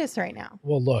practice right now.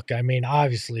 Well, look, I mean,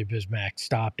 obviously Bismack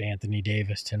stopped Anthony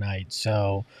Davis tonight,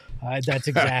 so that's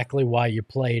exactly why you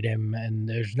played him, and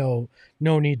there's no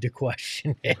need to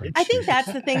question it. I think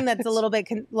that's the thing that's a little bit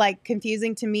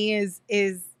confusing to me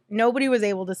is nobody was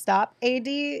able to stop AD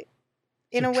in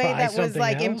a way that was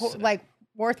like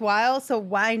worthwhile. So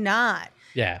why not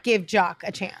give Jock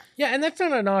a chance? Yeah, and that's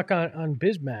not a knock on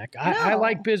Bismack. I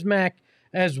like Bismack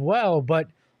as well, but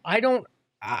I don't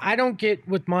get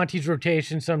with Monty's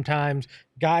rotation sometimes.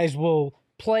 Guys will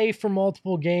play for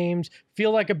multiple games,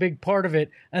 feel like a big part of it,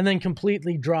 and then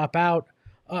completely drop out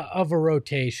of a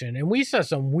rotation. And we saw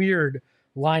some weird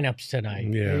lineups tonight.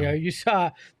 Yeah. You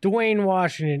saw Dwayne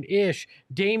Washington, Ish,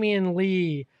 Damian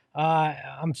Lee,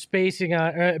 I'm spacing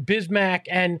on Bismack,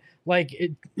 and like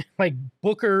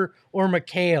Booker or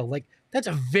McHale. Like, that's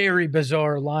a very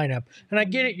bizarre lineup. And I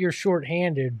get it, you're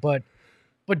shorthanded, but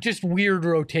just weird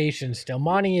rotation still.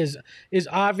 Monty is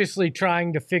obviously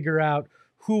trying to figure out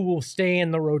who will stay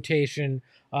in the rotation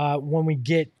when we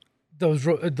get those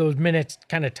minutes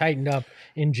kind of tightened up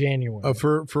in January.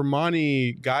 For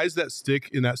Monty, guys that stick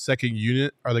in that second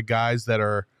unit are the guys that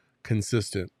are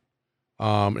consistent.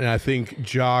 And I think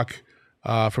Jock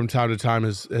from time to time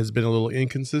has been a little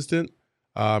inconsistent.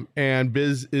 And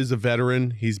Biz is a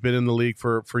veteran. He's been in the league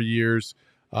for years.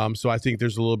 So I think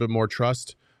there's a little bit more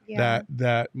trust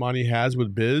that Monty has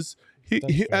with Biz.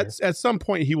 He at some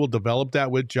point he will develop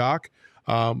that with Jock.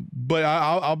 But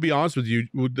I'll be honest with you.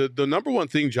 The number one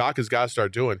thing Jock has got to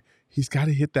start doing, he's got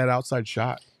to hit that outside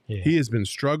shot. Yeah. He has been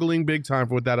struggling big time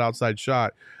with that outside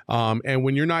shot. And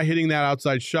when you're not hitting that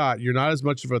outside shot, you're not as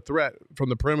much of a threat from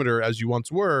the perimeter as you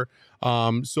once were.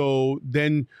 So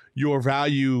then your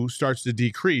value starts to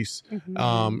decrease.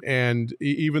 Mm-hmm. And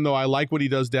even though I like what he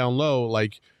does down low,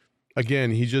 like,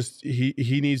 again,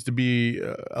 he needs to be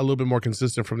a little bit more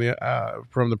consistent from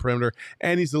the perimeter.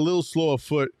 And he's a little slow of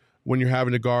foot when you're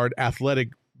having to guard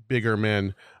athletic, bigger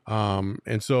men.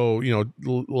 And so,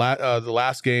 the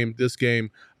last game, this game,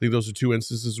 I think those are two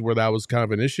instances where that was kind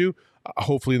of an issue.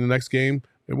 Hopefully in the next game,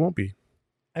 it won't be.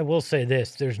 I will say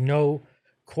this. There's no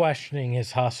questioning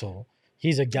his hustle.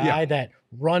 He's a guy that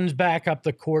runs back up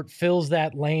the court, fills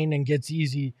that lane, and gets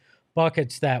easy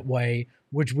buckets that way,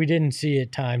 which we didn't see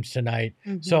at times tonight.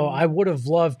 Mm-hmm. So I would have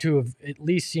loved to have at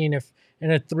least seen if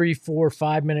in a 3, 4,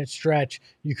 5 minute stretch,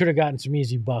 you could have gotten some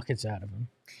easy buckets out of him.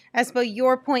 Espo,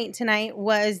 your point tonight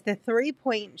was the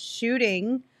 3-point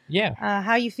shooting. Yeah.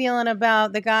 How you feeling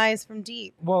about the guys from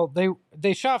deep? Well,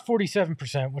 they shot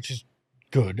 47%, which is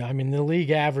good. I mean, the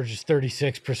league average is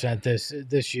 36%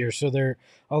 this year, so they're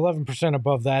 11%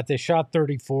 above that. They shot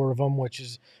 34 of them, which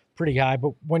is pretty high.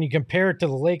 But when you compare it to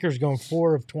the Lakers going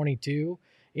 4 of 22,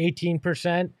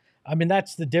 18%, I mean,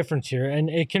 that's the difference here. And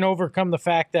it can overcome the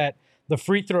fact that the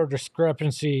free throw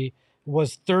discrepancy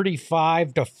was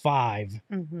 35-5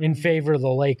 mm-hmm. in favor of the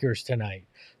Lakers tonight.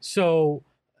 So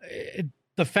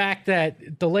the fact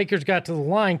that the Lakers got to the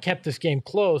line kept this game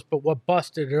close, but what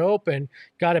busted it open,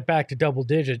 got it back to double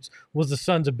digits, was the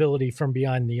Suns' ability from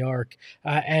behind the arc.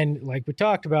 And like we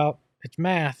talked about, it's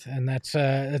math, and that's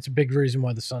a big reason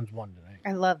why the Suns won tonight.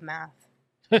 I love math.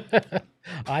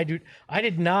 I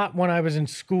did not when I was in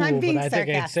school, but I think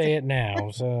I'd say it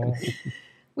now. So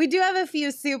we do have a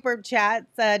few super chats.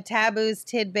 Taboos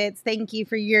Tidbits, thank you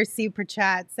for your super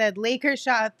chat. Said Lakers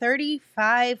shot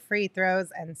 35 free throws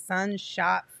and Suns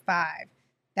shot 5.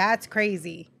 That's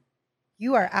crazy.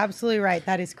 You are absolutely right.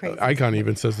 That is crazy. Icon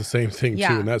even says the same thing too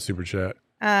in that super chat.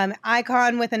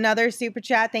 Icon with another super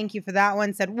chat. Thank you for that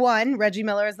one. Said 1, Reggie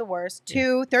Miller is the worst.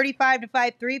 2,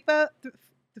 35-5 free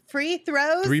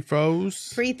throws.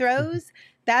 Free throws.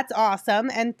 That's awesome.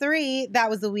 And 3, that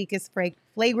was the weakest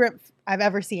flagrant I've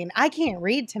ever seen. I can't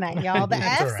read tonight, y'all. The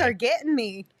F's are getting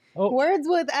me. Oh. Words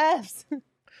with F's.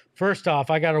 First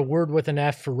off, I got a word with an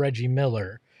F for Reggie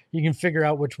Miller. You can figure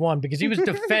out which one because he was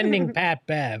defending Pat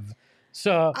Bev.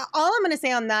 So all I'm going to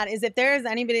say on that is if there is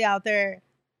anybody out there,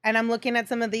 and I'm looking at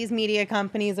some of these media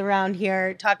companies around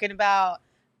here talking about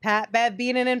Pat Bev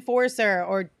being an enforcer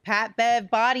or Pat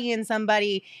Bev bodying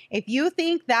somebody. If you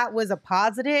think that was a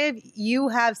positive, you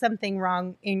have something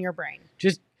wrong in your brain.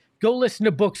 Just go listen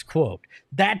to Book's quote.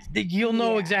 You'll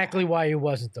know exactly why it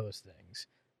wasn't those things.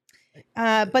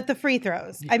 But the free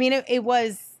throws. I mean, it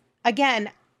was, again,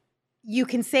 you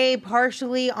can say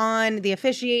partially on the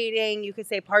officiating. You could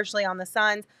say partially on the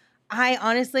Suns. I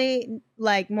honestly,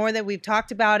 more that we've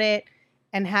talked about it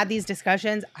and had these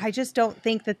discussions, I just don't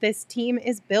think that this team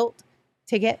is built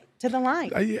to get to the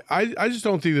line. I just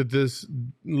don't think that this.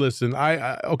 Listen,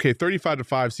 okay,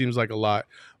 35-5 seems like a lot,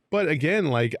 but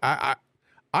again,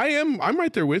 I'm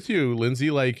right there with you, Lindsay.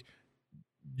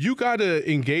 You got to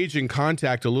engage in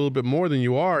contact a little bit more than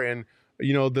you are, and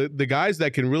the guys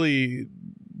that can really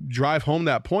drive home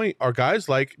that point are guys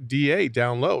like DA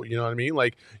down low. You know what I mean?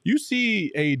 You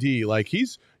see AD,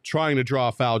 he's trying to draw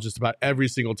a foul just about every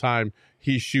single time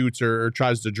he shoots or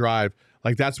tries to drive.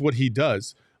 That's what he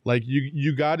does.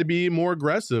 You got to be more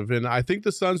aggressive. And I think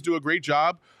the Suns do a great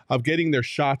job of getting their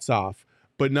shots off,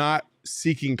 but not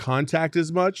seeking contact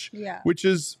as much. Yeah. Which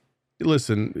is,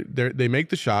 listen, they make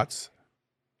the shots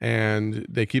and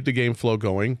they keep the game flow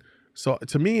going. So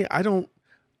to me, I don't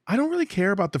really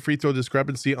care about the free throw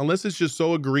discrepancy unless it's just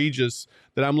so egregious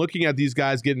that I'm looking at these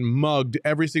guys getting mugged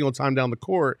every single time down the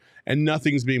court and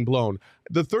nothing's being blown.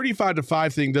 The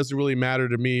 35-5 thing doesn't really matter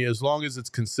to me as long as it's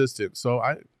consistent. So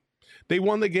they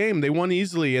won the game. They won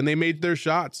easily and they made their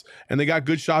shots and they got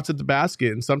good shots at the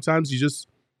basket. And sometimes you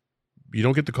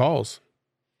don't get the calls.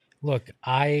 Look,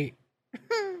 I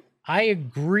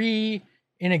agree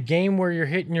in a game where you're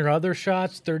hitting your other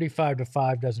shots,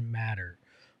 35-5 doesn't matter.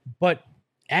 But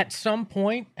at some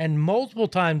point and multiple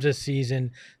times this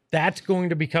season, that's going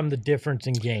to become the difference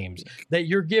in games. That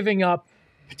you're giving up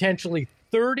potentially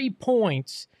 30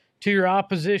 points to your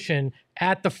opposition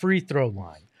at the free throw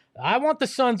line. I want the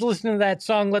Suns listening to that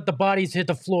song, Let the Bodies Hit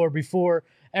the Floor, before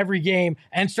every game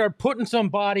and start putting some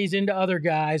bodies into other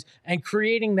guys and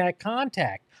creating that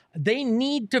contact. They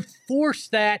need to force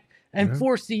that and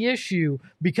force the issue,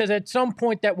 because at some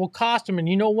point that will cost them. And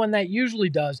you know when that usually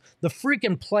does? The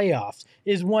freaking playoffs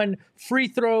is when free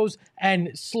throws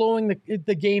and slowing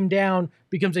the game down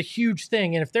becomes a huge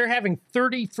thing. And if they're having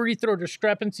 30 free throw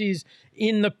discrepancies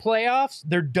in the playoffs,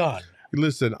 they're done.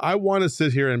 Listen, I want to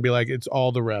sit here and be like, it's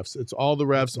all the refs. It's all the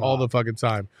refs all the fucking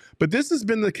time. But this has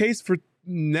been the case for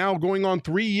now going on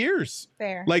 3 years.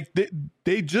 Fair. Like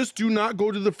they just do not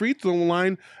go to the free throw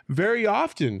line very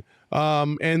often.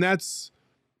 And that's,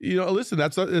 listen,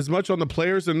 that's as much on the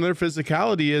players and their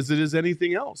physicality as it is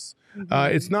anything else.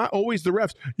 It's not always the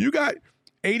refs. You got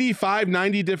 85,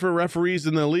 90 different referees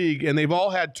in the league, and they've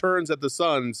all had turns at the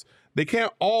Suns. They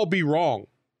can't all be wrong.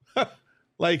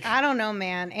 Like, I don't know,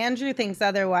 man. Andrew thinks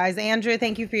otherwise. Andrew,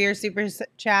 thank you for your super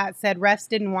chat. Said refs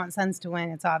didn't want Suns to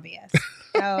win. It's obvious.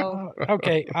 So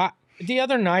okay. The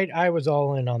other night, I was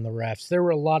all in on the refs. There were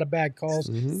a lot of bad calls.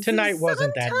 Tonight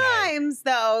wasn't that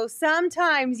night.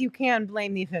 Sometimes you can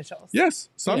blame the officials. Yes,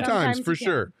 sometimes for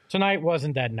sure. Tonight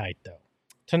wasn't that night, though.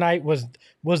 Tonight was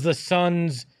the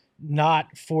Suns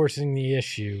not forcing the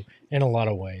issue in a lot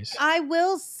of ways. I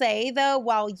will say, though,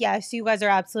 while yes, you guys are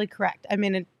absolutely correct. I'm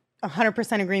in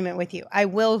 100% agreement with you. I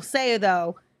will say,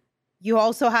 though, you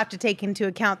also have to take into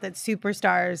account that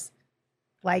superstars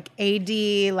like AD,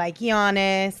 like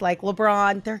Giannis, like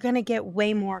LeBron, they're going to get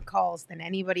way more calls than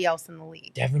anybody else in the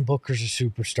league. Devin Booker's a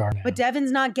superstar now. But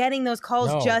Devin's not getting those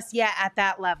calls just yet at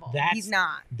that level. He's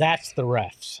not. That's the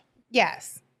refs.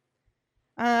 Yes.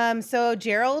 So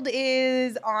Gerald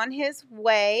is on his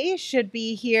way, should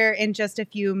be here in just a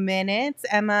few minutes.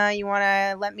 Emma, you want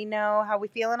to let me know how we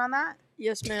feeling on that?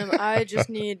 Yes, ma'am. I just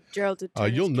need Gerald to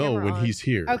turn you'll his know camera when on. he's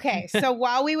here. Okay, so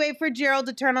while we wait for Gerald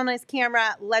to turn on his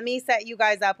camera, let me set you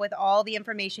guys up with all the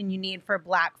information you need for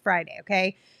Black Friday,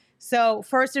 okay? So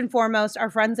first and foremost, our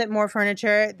friends at More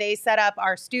Furniture, they set up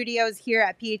our studios here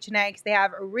at PHNX. They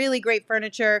have really great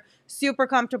furniture, super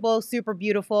comfortable, super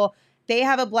beautiful. They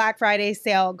have a Black Friday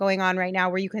sale going on right now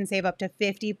where you can save up to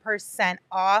 50%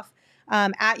 off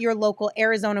at your local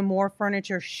Arizona More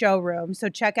Furniture showroom. So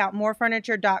check out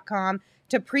morefurniture.com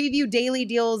to preview daily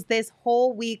deals this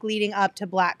whole week leading up to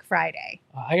Black Friday.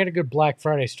 I got a good Black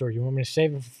Friday story. You want me to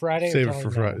save it for Friday? Save it for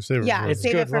Friday. It's save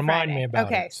good. it for Remind Friday. me about it.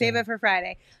 Okay, save it for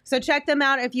Friday. So check them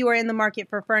out if you are in the market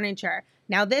for furniture.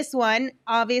 Now this one,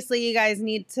 obviously you guys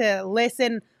need to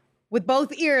listen with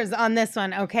both ears on this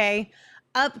one, okay?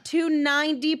 Up to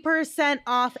 90%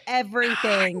 off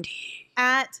everything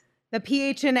at the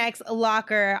PHNX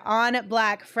locker on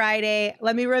Black Friday.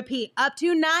 Let me repeat, up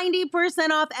to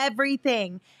 90% off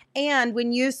everything. And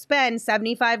when you spend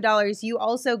 $75, you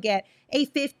also get a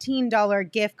 $15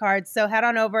 gift card. So head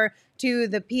on over to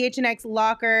the PHNX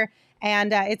locker,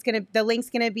 and the link's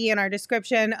gonna be in our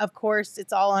description. Of course,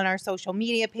 it's all on our social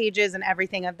media pages and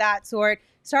everything of that sort.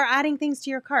 Start adding things to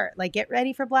your cart. Like, get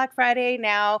ready for Black Friday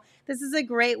now. This is a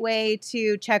great way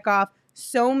to check off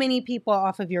so many people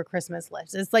off of your Christmas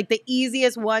list. It's like the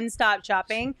easiest one-stop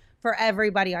shopping for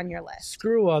everybody on your list.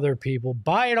 Screw other people.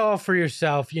 Buy it all for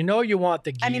yourself. You know you want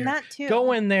the gear. I mean, that too.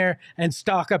 Go in there and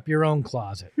stock up your own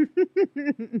closet. All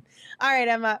right,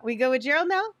 Emma, we go with Gerald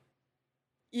now?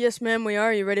 Yes, ma'am, we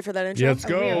are. You ready for that intro? Let's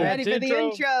go. We're ready for the Intro.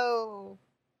 intro.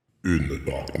 In the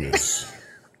darkness,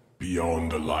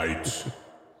 beyond the light,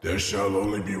 there shall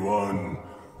only be one.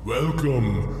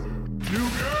 Welcome,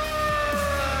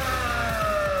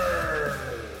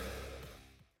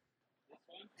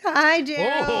 Hi,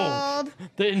 Gerald.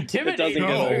 The intimidating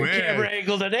get old. camera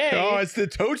angle today. Oh, it's the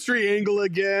toe tree angle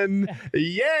again.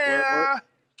 Yeah.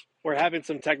 We're having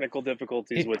some technical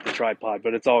difficulties with the tripod,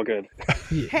 but it's all good.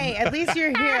 Hey, at least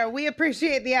you're here. We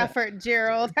appreciate the effort,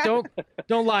 Gerald.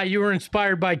 Don't lie. You were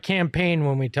inspired by Campaign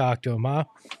when we talked to him, huh?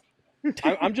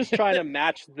 I'm just trying to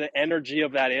match the energy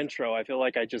of that intro. I feel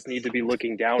like I just need to be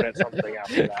looking down at something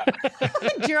after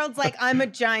that. Gerald's like, I'm a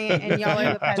giant and y'all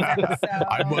are the peasants. So.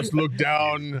 I must look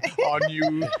down on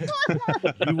you.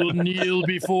 You will kneel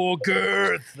before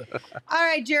Girth. All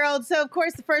right, Gerald. So, of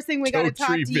course, the first thing we got to Toe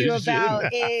talk tree to you vision.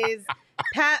 about is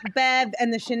Pat Bev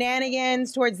and the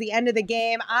shenanigans towards the end of the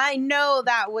game. I know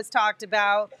that was talked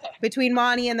about between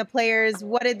Monty and the players.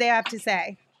 What did they have to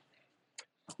say?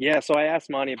 Yeah, so I asked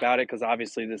Monty about it because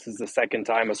obviously this is the second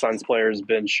time a Suns player has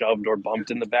been shoved or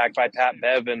bumped in the back by Pat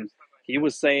Bev, and he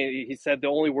said the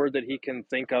only word that he can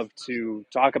think of to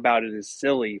talk about it is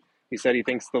silly. He said he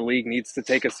thinks the league needs to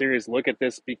take a serious look at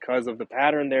this because of the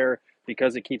pattern there,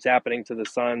 because it keeps happening to the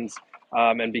Suns,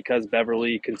 and because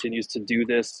Beverly continues to do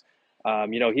this.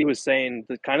 He was saying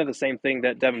kind of the same thing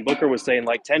that Devin Booker was saying,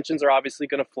 like tensions are obviously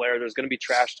going to flare. There's going to be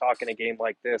trash talk in a game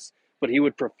like this, but he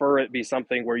would prefer it be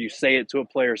something where you say it to a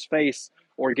player's face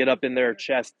or get up in their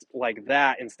chest like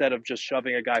that instead of just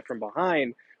shoving a guy from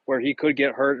behind where he could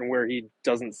get hurt and where he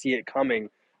doesn't see it coming.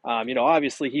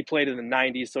 Obviously he played in the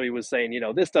 90s, so he was saying,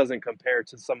 this doesn't compare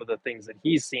to some of the things that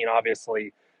he's seen,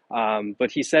 obviously.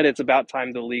 But he said it's about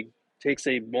time the league takes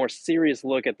a more serious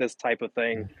look at this type of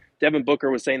thing. Devin Booker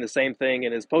was saying the same thing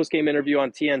in his post-game interview on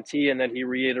TNT, and then he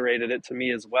reiterated it to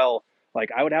me as well.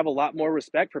 Like, I would have a lot more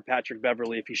respect for Patrick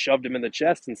Beverly if he shoved him in the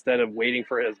chest instead of waiting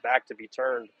for his back to be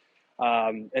turned.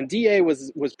 And DA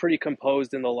was pretty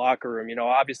composed in the locker room.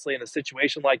 Obviously in a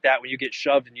situation like that, when you get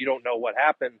shoved and you don't know what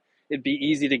happened, it'd be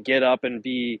easy to get up and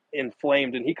be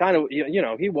inflamed. And he kind of,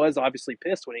 he was obviously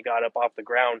pissed when he got up off the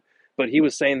ground, but he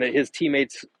was saying that his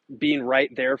teammates being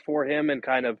right there for him and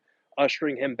kind of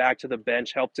ushering him back to the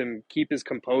bench helped him keep his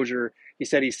composure. He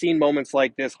said he's seen moments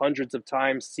like this hundreds of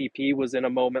times. CP was in a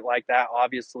moment like that,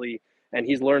 obviously, and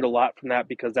he's learned a lot from that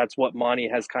because that's what Monty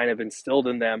has kind of instilled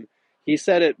in them. He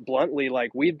said it bluntly,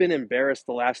 like, we've been embarrassed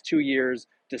the last 2 years,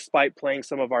 despite playing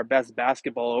some of our best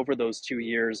basketball over those 2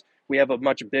 years. We have a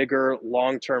much bigger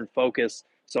long-term focus,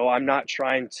 so I'm not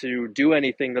trying to do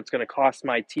anything that's going to cost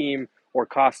my team or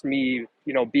cost me,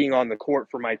 being on the court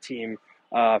for my team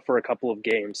for a couple of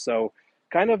games. So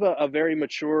kind of a very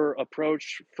mature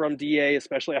approach from DA,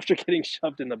 especially after getting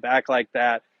shoved in the back like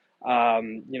that.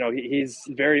 He's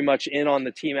very much in on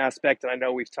the team aspect, and I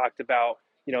know we've talked about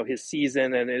his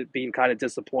season and it being kind of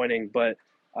disappointing, but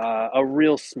a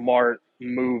real smart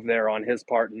move there on his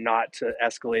part not to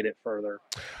escalate it further.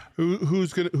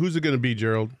 Who's it gonna be,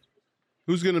 Gerald?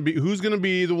 Who's gonna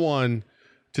be the one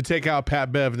to take out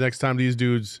Pat Bev next time these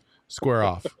dudes square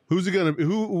off?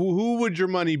 Who would your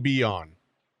money be on?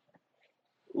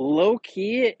 Low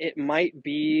key, it might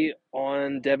be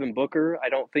on Devin Booker. I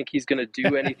don't think he's going to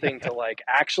do anything to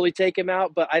actually take him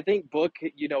out, but I think Book,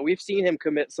 we've seen him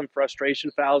commit some frustration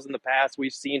fouls in the past.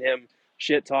 We've seen him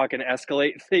shit talk and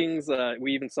escalate things.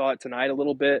 We even saw it tonight a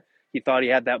little bit. He thought he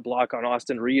had that block on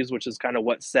Austin Reeves, which is kind of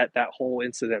what set that whole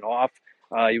incident off.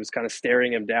 He was kind of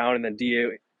staring him down, and then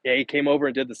DA came over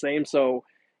and did the same. So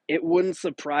it wouldn't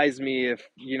surprise me if,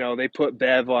 they put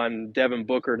Bev on Devin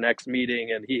Booker next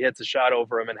meeting and he hits a shot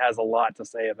over him and has a lot to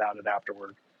say about it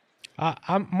afterward.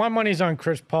 My money's on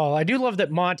Chris Paul. I do love that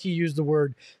Monty used the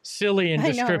word silly in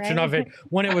description of it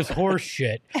when it was horse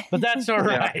shit, but that's all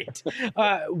right.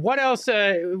 What else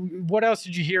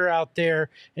did you hear out there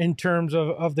in terms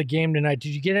of the game tonight? Did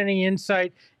you get any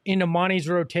insight into Monty's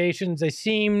rotations? They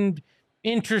seemed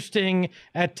interesting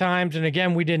at times. And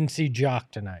again, we didn't see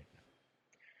Jock tonight.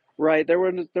 Right. There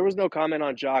was no comment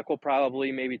on Jock. We'll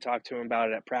probably maybe talk to him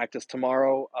about it at practice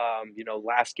tomorrow.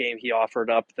 Last game he offered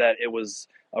up that it was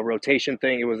a rotation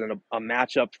thing. It was a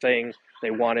matchup thing. They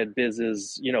wanted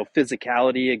Biz's,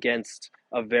 physicality against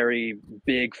a very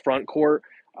big front court.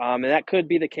 And that could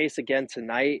be the case again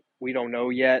tonight. We don't know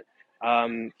yet.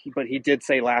 But he did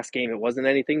say last game it wasn't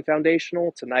anything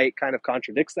foundational. Tonight kind of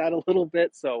contradicts that a little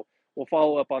bit. So we'll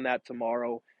follow up on that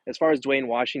tomorrow. As far as Dwayne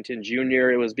Washington Jr.,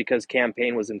 it was because Cam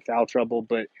Payne was in foul trouble,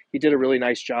 but he did a really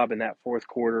nice job in that fourth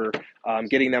quarter,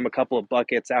 getting them a couple of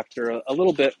buckets after a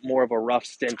little bit more of a rough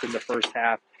stint in the first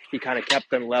half. He kind of kept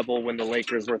them level when the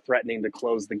Lakers were threatening to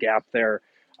close the gap there.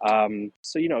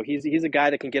 He's a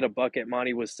guy that can get a bucket.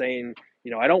 Monty was saying,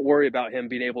 I don't worry about him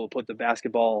being able to put the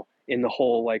basketball in the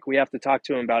hole. Like, we have to talk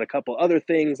to him about a couple other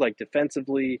things, like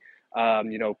defensively,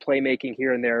 playmaking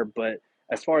here and there, but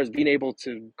as far as being able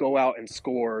to go out and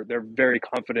score, they're very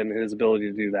confident in his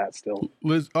ability to do that still.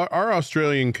 Liz, our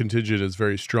Australian contingent is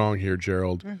very strong here,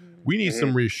 Gerald. Mm-hmm. We need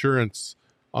some reassurance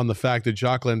on the fact that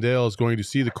Jock Landale is going to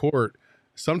see the court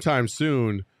sometime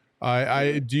soon.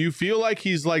 Do you feel like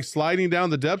he's sliding down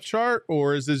the depth chart,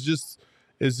 or is this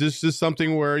just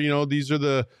something where, these are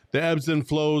the ebbs and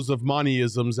flows of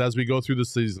Montyisms as we go through the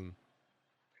season?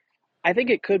 I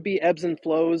think it could be ebbs and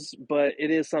flows, but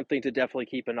it is something to definitely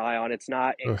keep an eye on. It's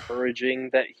not encouraging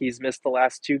that he's missed the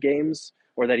last 2 games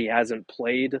or that he hasn't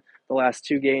played the last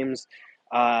 2 games.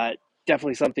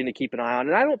 Definitely something to keep an eye on.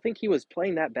 And I don't think he was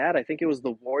playing that bad. I think it was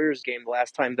the Warriors game the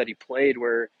last time that he played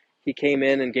where he came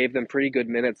in and gave them pretty good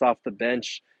minutes off the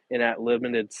bench in that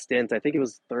limited stint. I think it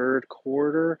was third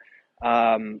quarter.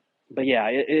 But yeah,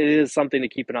 it is something to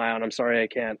keep an eye on. I'm sorry I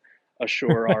can't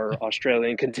assure our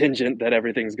Australian contingent that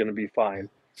everything's going to be fine.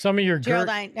 Some of your Gerald,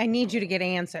 I need you to get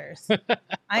answers.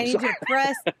 I need you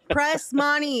to press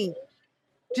Monty.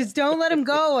 Just don't let him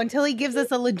go until he gives us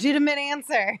a legitimate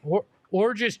answer.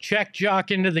 or just check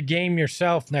Jock into the game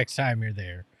yourself next time you're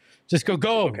there. Just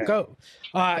go.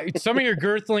 Some of your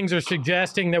girthlings are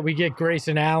suggesting that we get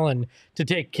Grayson Allen to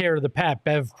take care of the Pat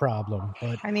Bev problem.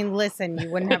 But I mean, listen, you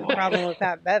wouldn't have a problem with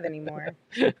Pat Bev anymore.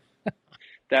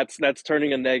 That's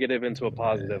turning a negative into a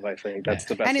positive. I think that's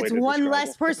the best. And it's one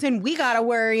less person we got to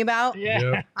worry about.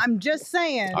 yeah. I'm just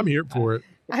saying. I'm here for it.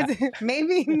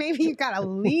 Maybe you got to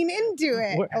lean into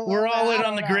it. We're all in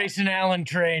on the Grayson Allen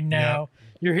train now.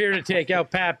 You're here to take out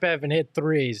Pat Bev and hit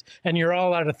threes, and you're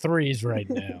all out of threes right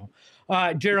now.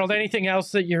 Gerald, anything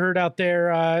else that you heard out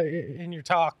there in your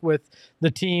talk with the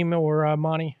team or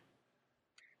Monty?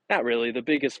 Not really. The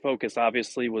biggest focus,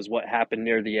 obviously, was what happened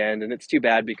near the end, and it's too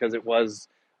bad because it was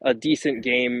a decent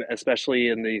game, especially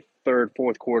in the third,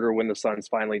 fourth quarter when the Suns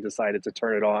finally decided to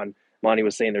turn it on. Monty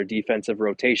was saying their defensive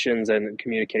rotations and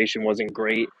communication wasn't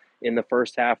great in the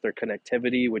first half, their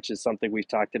connectivity, which is something we've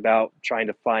talked about, trying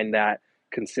to find that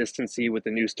consistency with the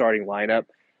new starting lineup.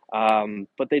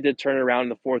 But they did turn it around in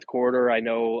the fourth quarter. I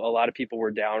know a lot of people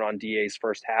were down on DA's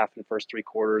first half and first three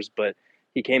quarters, but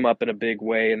he came up in a big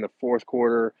way in the fourth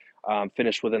quarter,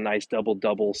 finished with a nice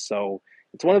double-double. So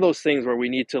it's one of those things where we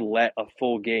need to let a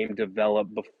full game develop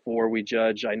before we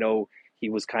judge. I know he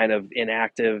was kind of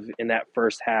inactive in that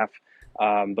first half,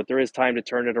 but there is time to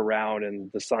turn it around,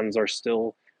 and the Suns are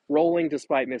still rolling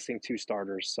despite missing two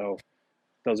starters. So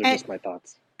those are just my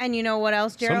thoughts. And you know what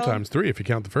else, Gerald? Sometimes 3 if you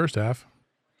count the first half.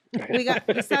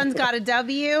 The Suns got a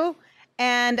W,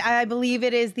 and I believe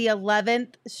it is the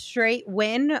 11th straight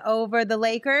win over the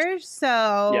Lakers.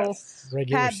 So Yes.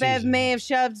 Pat Bev may have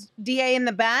shoved DA in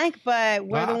the back, but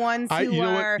we're the ones who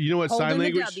are sign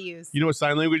language? W's. You know what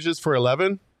sign language is for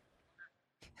 11?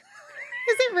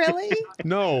 Is it really?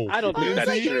 No. I don't think that's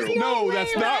like, true. there's no way,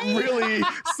 not right? really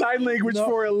sign language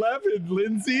for 11,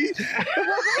 Lindsay.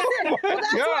 Well,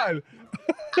 that's God.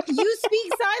 you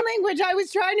speak sign language. I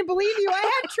was trying to believe you. I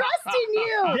had trust in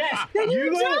you. Yes. Then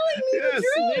you're telling me the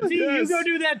truth. Lindsay, you go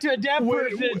do that to a deaf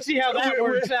person and see how that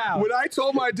works out. When I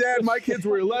told my dad my kids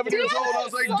were 11 years old, I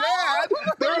was like, Dad,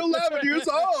 they're 11 years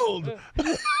old.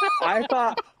 I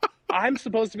thought I'm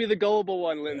supposed to be the gullible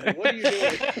one, Lindsay. What are you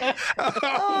doing?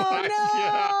 Oh, no.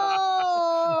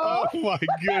 Oh, my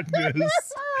goodness.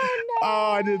 Oh, no.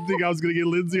 Oh, I didn't think I was going to get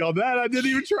Lindsay on that. I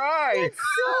didn't even try.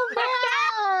 So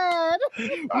bad.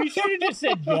 We should have just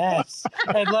said yes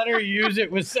and let her use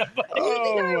it with somebody.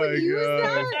 Oh, my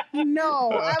God.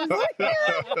 No. I was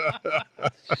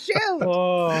like, shoot.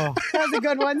 Oh, That was a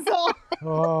good one, Soul.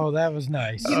 oh, that was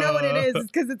nice. You know what it is?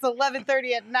 It's because it's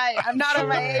 11:30 at night. I'm not on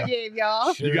my A game,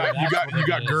 y'all. You got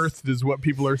girthed is what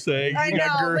people are saying. I You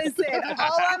got know. girthed. Listen,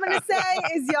 all I'm going to say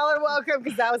is y'all are welcome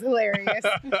because that was hilarious.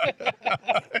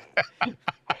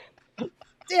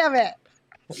 Damn it.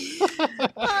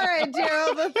 All right,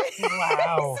 Gerald.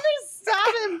 Wow. Thanks for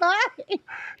stopping by.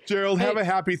 Gerald, have a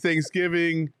happy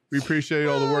Thanksgiving. We appreciate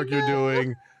all the work you're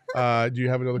doing. Do you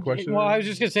have another question? Well, I was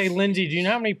just going to say, Lindsay, do you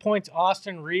know how many points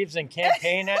Austin Reeves and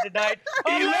Campaign had tonight?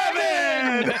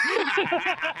 11!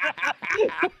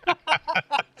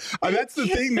 That's the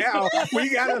thing now. We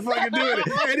got to fucking do it.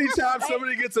 Anytime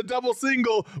somebody gets a double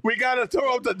single, we got to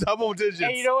throw up the double digits.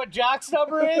 Hey, you know what Jock's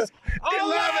number is?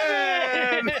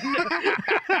 11!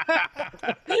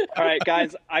 All right,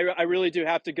 guys, I really do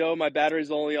have to go. My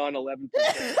battery's only on 11%.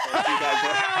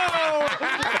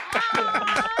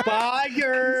 Bye,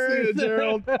 girl. See you,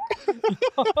 Gerald.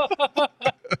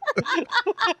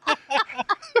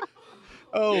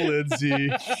 Oh, Lindsay.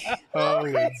 Oh,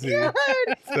 Lindsay.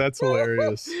 That's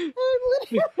hilarious.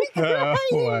 Oh,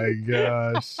 my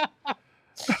gosh. Wow,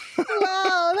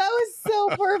 that was so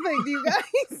perfect, you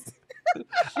guys.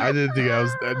 I didn't think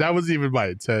that was even my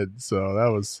intent.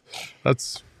 So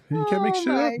that's, you can't make shit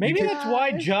up. Maybe that's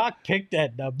why Jock picked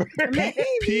that number.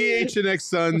 PHNX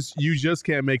Suns, you just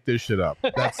can't make this shit up.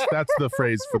 That's the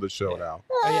phrase for the show now.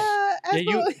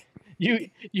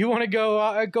 You want to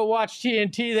go watch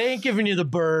TNT? They ain't giving you the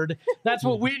bird. That's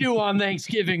what we do on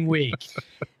Thanksgiving week.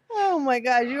 Oh my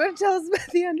gosh, you want to tell us about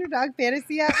the Underdog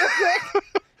Fantasy app real quick?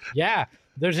 Yeah,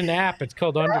 there's an app. It's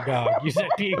called Underdog. Use that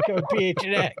code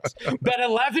PHNX. Bet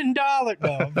 $11.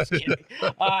 No, I'm just kidding.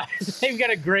 They've got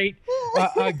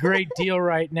a great deal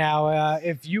right now.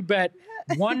 If you bet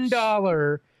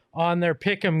 $1 on their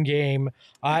pick'em game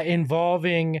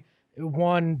involving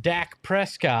one Dak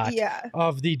Prescott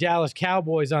of the Dallas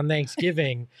Cowboys on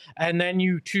Thanksgiving, and then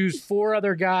you choose 4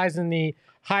 other guys in the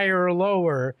higher or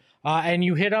lower, and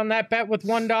you hit on that bet with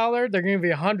 $1, they're going to give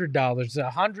you $100. It's a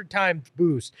 100 times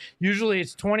boost. Usually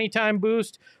it's 20 time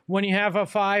boost. When you have a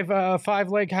 5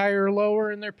 leg higher or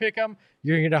lower in their pick'em,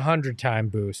 you're going to get a 100 time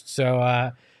boost.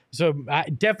 So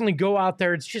definitely go out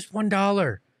there. It's just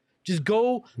 $1. Just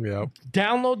go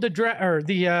download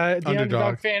the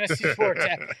Underdog Fantasy Sports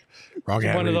app. Wrong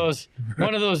one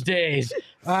of those days.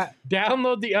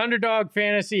 Download the Underdog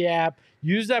Fantasy app.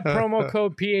 Use that promo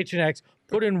code PHNX.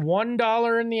 Put in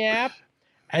 $1 in the app,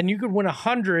 and you could win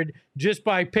 100 just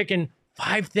by picking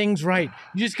 5 things right.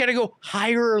 You just got to go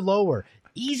higher or lower.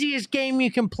 Easiest game you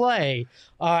can play,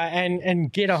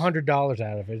 and get $100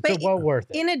 out of it. It's well worth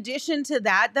it. In addition to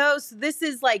that, though, so this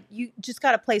is like you just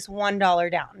got to place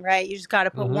 $1 down, right? You just got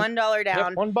to put $1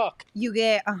 down. Yep, $1. You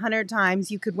get 100 times.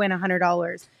 You could win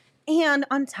 $100. And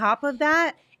on top of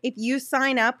that, if you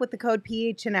sign up with the code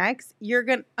PHNX,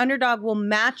 Underdog will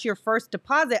match your first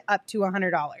deposit up to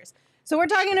 $100. So we're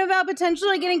talking about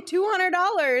potentially getting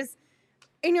 $200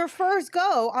 in your first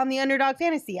go on the Underdog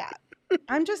Fantasy app.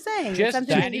 I'm just saying. It's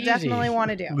something that you definitely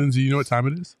want to do. Lindsay, you know what time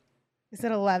it is? Is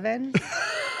it 11?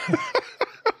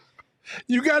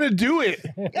 You got to do it.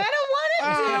 I don't want to do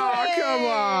it. Come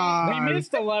on. We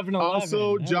missed 11-11.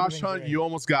 Also, Josh Hunt, you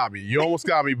almost got me. You almost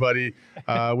got me, buddy.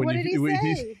 What did he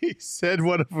say? He said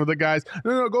one of the guys.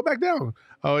 No, go back down.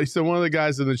 Oh, he said one of the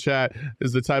guys in the chat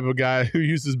is the type of guy who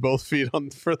uses both feet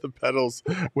for the pedals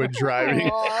when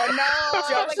driving. Oh, no.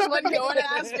 Josh wouldn't go into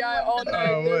this guy all night.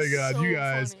 Oh, my God. So you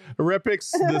guys. Repix,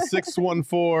 the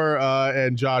 614,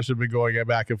 and Josh have been going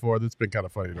back and forth. It's been kind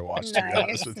of funny to watch, to be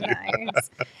honest with you.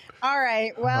 All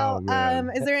right. Well,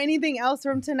 is there anything else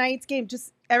from tonight's game?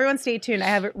 Just everyone stay tuned.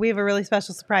 We have a really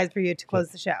special surprise for you to close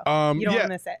the show. You don't want to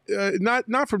miss it.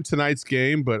 Not from tonight's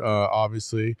game, but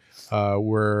obviously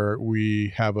where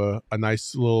we have a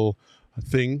nice little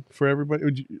thing for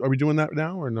everybody. Are we doing that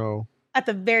now or no? At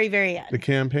the very, very end. The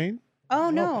campaign? Oh,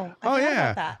 no. I forgot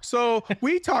about that. So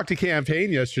we talked to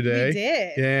Campaign yesterday. We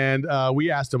did. And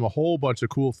we asked him a whole bunch of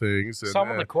cool things.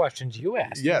 Some of the questions you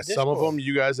asked. Yes, some of them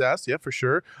you guys asked. Yeah, for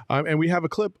sure. And we have a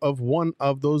clip of one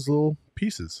of those little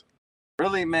pieces.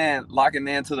 Really, man, locking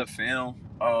into the film,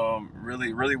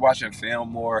 really watching film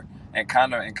more and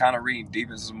kind of reading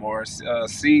defenses more.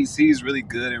 C's really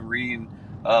good in reading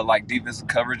like defensive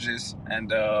coverages,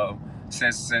 and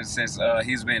since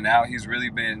he's been out, he's really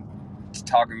been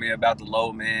talking to me about the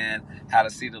low man, how to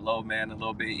see the low man a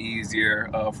little bit easier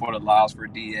for the allows for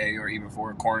DA or even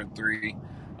for a corner 3.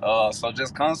 So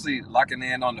just constantly locking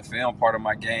in on the film part of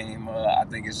my game, I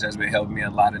think it's just been helping me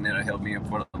a lot, and it'll help me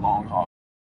for the long haul.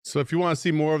 So if you want to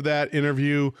see more of that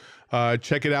interview,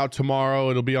 check it out tomorrow.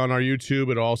 It'll be on our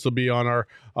YouTube. It'll also be on our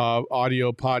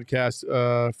audio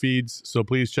podcast feeds. So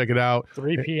please check it out.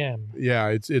 3 p.m. Yeah,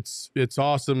 it's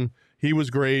awesome. He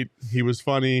was great. He was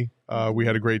funny. We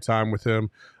had a great time with him.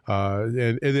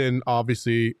 And then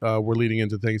obviously we're leading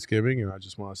into Thanksgiving, and I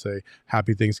just want to say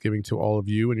happy Thanksgiving to all of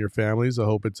you and your families. I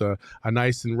hope it's a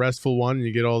nice and restful one, and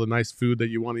you get all the nice food that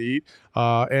you want to eat.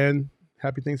 And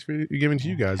happy Thanksgiving to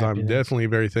you guys. I'm definitely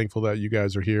very thankful that you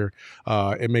guys are here.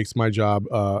 It makes my job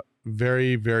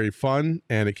very, very fun,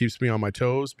 and it keeps me on my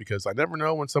toes because I never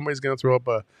know when somebody's going to throw up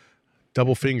a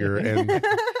double finger and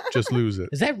just lose it.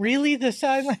 Is that really the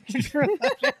sign language for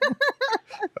that?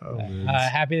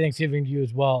 Happy Thanksgiving to you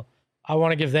as well. I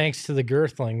want to give thanks to the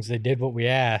Girthlings. They did what we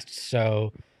asked,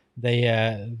 so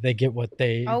they get what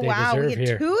they deserve we get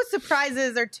here. 2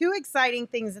 surprises or 2 exciting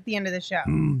things at the end of the show.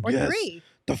 Or yes. 3.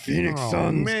 The Phoenix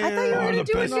Suns. Man. I thought you were going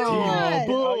to do a new one.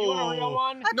 You want a real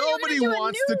one? Nobody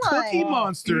wants the Cookie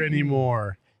Monster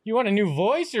anymore. You want a new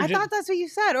voice? Or I thought that's what you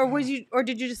said. Or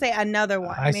did you just say another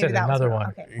one? I said another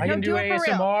one. Okay. I can do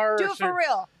ASMR. Do it for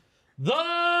real. The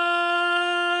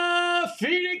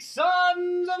Phoenix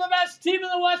Suns are the best team in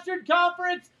the Western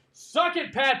Conference. Suck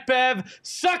it, Pat Bev.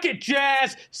 Suck it,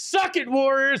 Jazz. Suck it,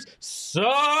 Warriors.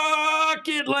 Suck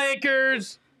it,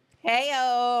 Lakers.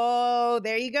 Hey-oh.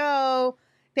 There you go.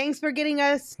 Thanks for getting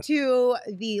us to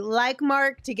the like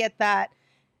mark to get that.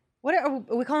 What are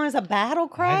we calling this, a battle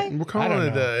cry? We're calling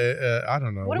it, I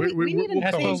don't know. What do we need a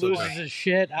name for loses his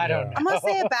shit. I don't know. I'm going to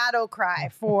say a battle cry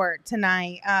for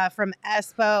tonight from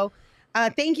Espo.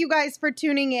 Thank you guys for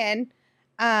tuning in.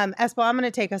 Espo, I'm going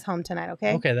to take us home tonight,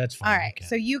 okay? Okay, that's fine. All right. Okay.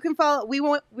 So you can follow. We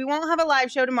won't have a live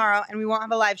show tomorrow, and we won't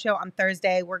have a live show on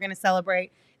Thursday. We're going to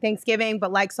celebrate Thanksgiving,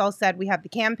 but like Saul said, we have the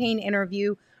campaign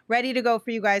interview ready to go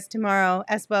for you guys tomorrow.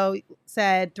 Espo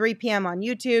said 3 p.m. on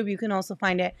YouTube. You can also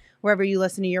find it wherever you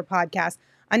listen to your podcast.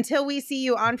 Until we see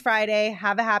you on Friday,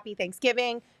 have a happy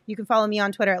Thanksgiving. You can follow me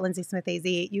on Twitter at Lindsay Smith AZ.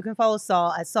 You can follow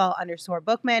Saul at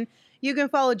Saul_Bookman. You can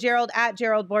follow Gerald at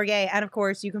Gerald Bourget. And of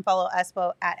course, you can follow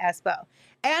Espo at Espo.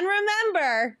 And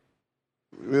remember,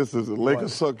 this is the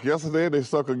Lakers suck yesterday. They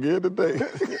suck again today.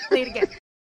 Play it again.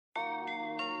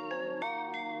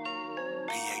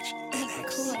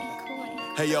 PHNX.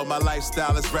 Hey yo, my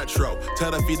lifestyle is retro.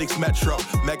 Tell the Phoenix Metro.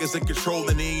 Megas in control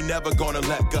and he ain't never gonna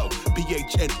let go.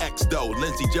 PHNX though,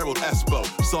 Lindsey Gerald Espo.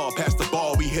 Saw past the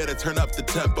ball, we here to turn up the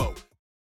tempo.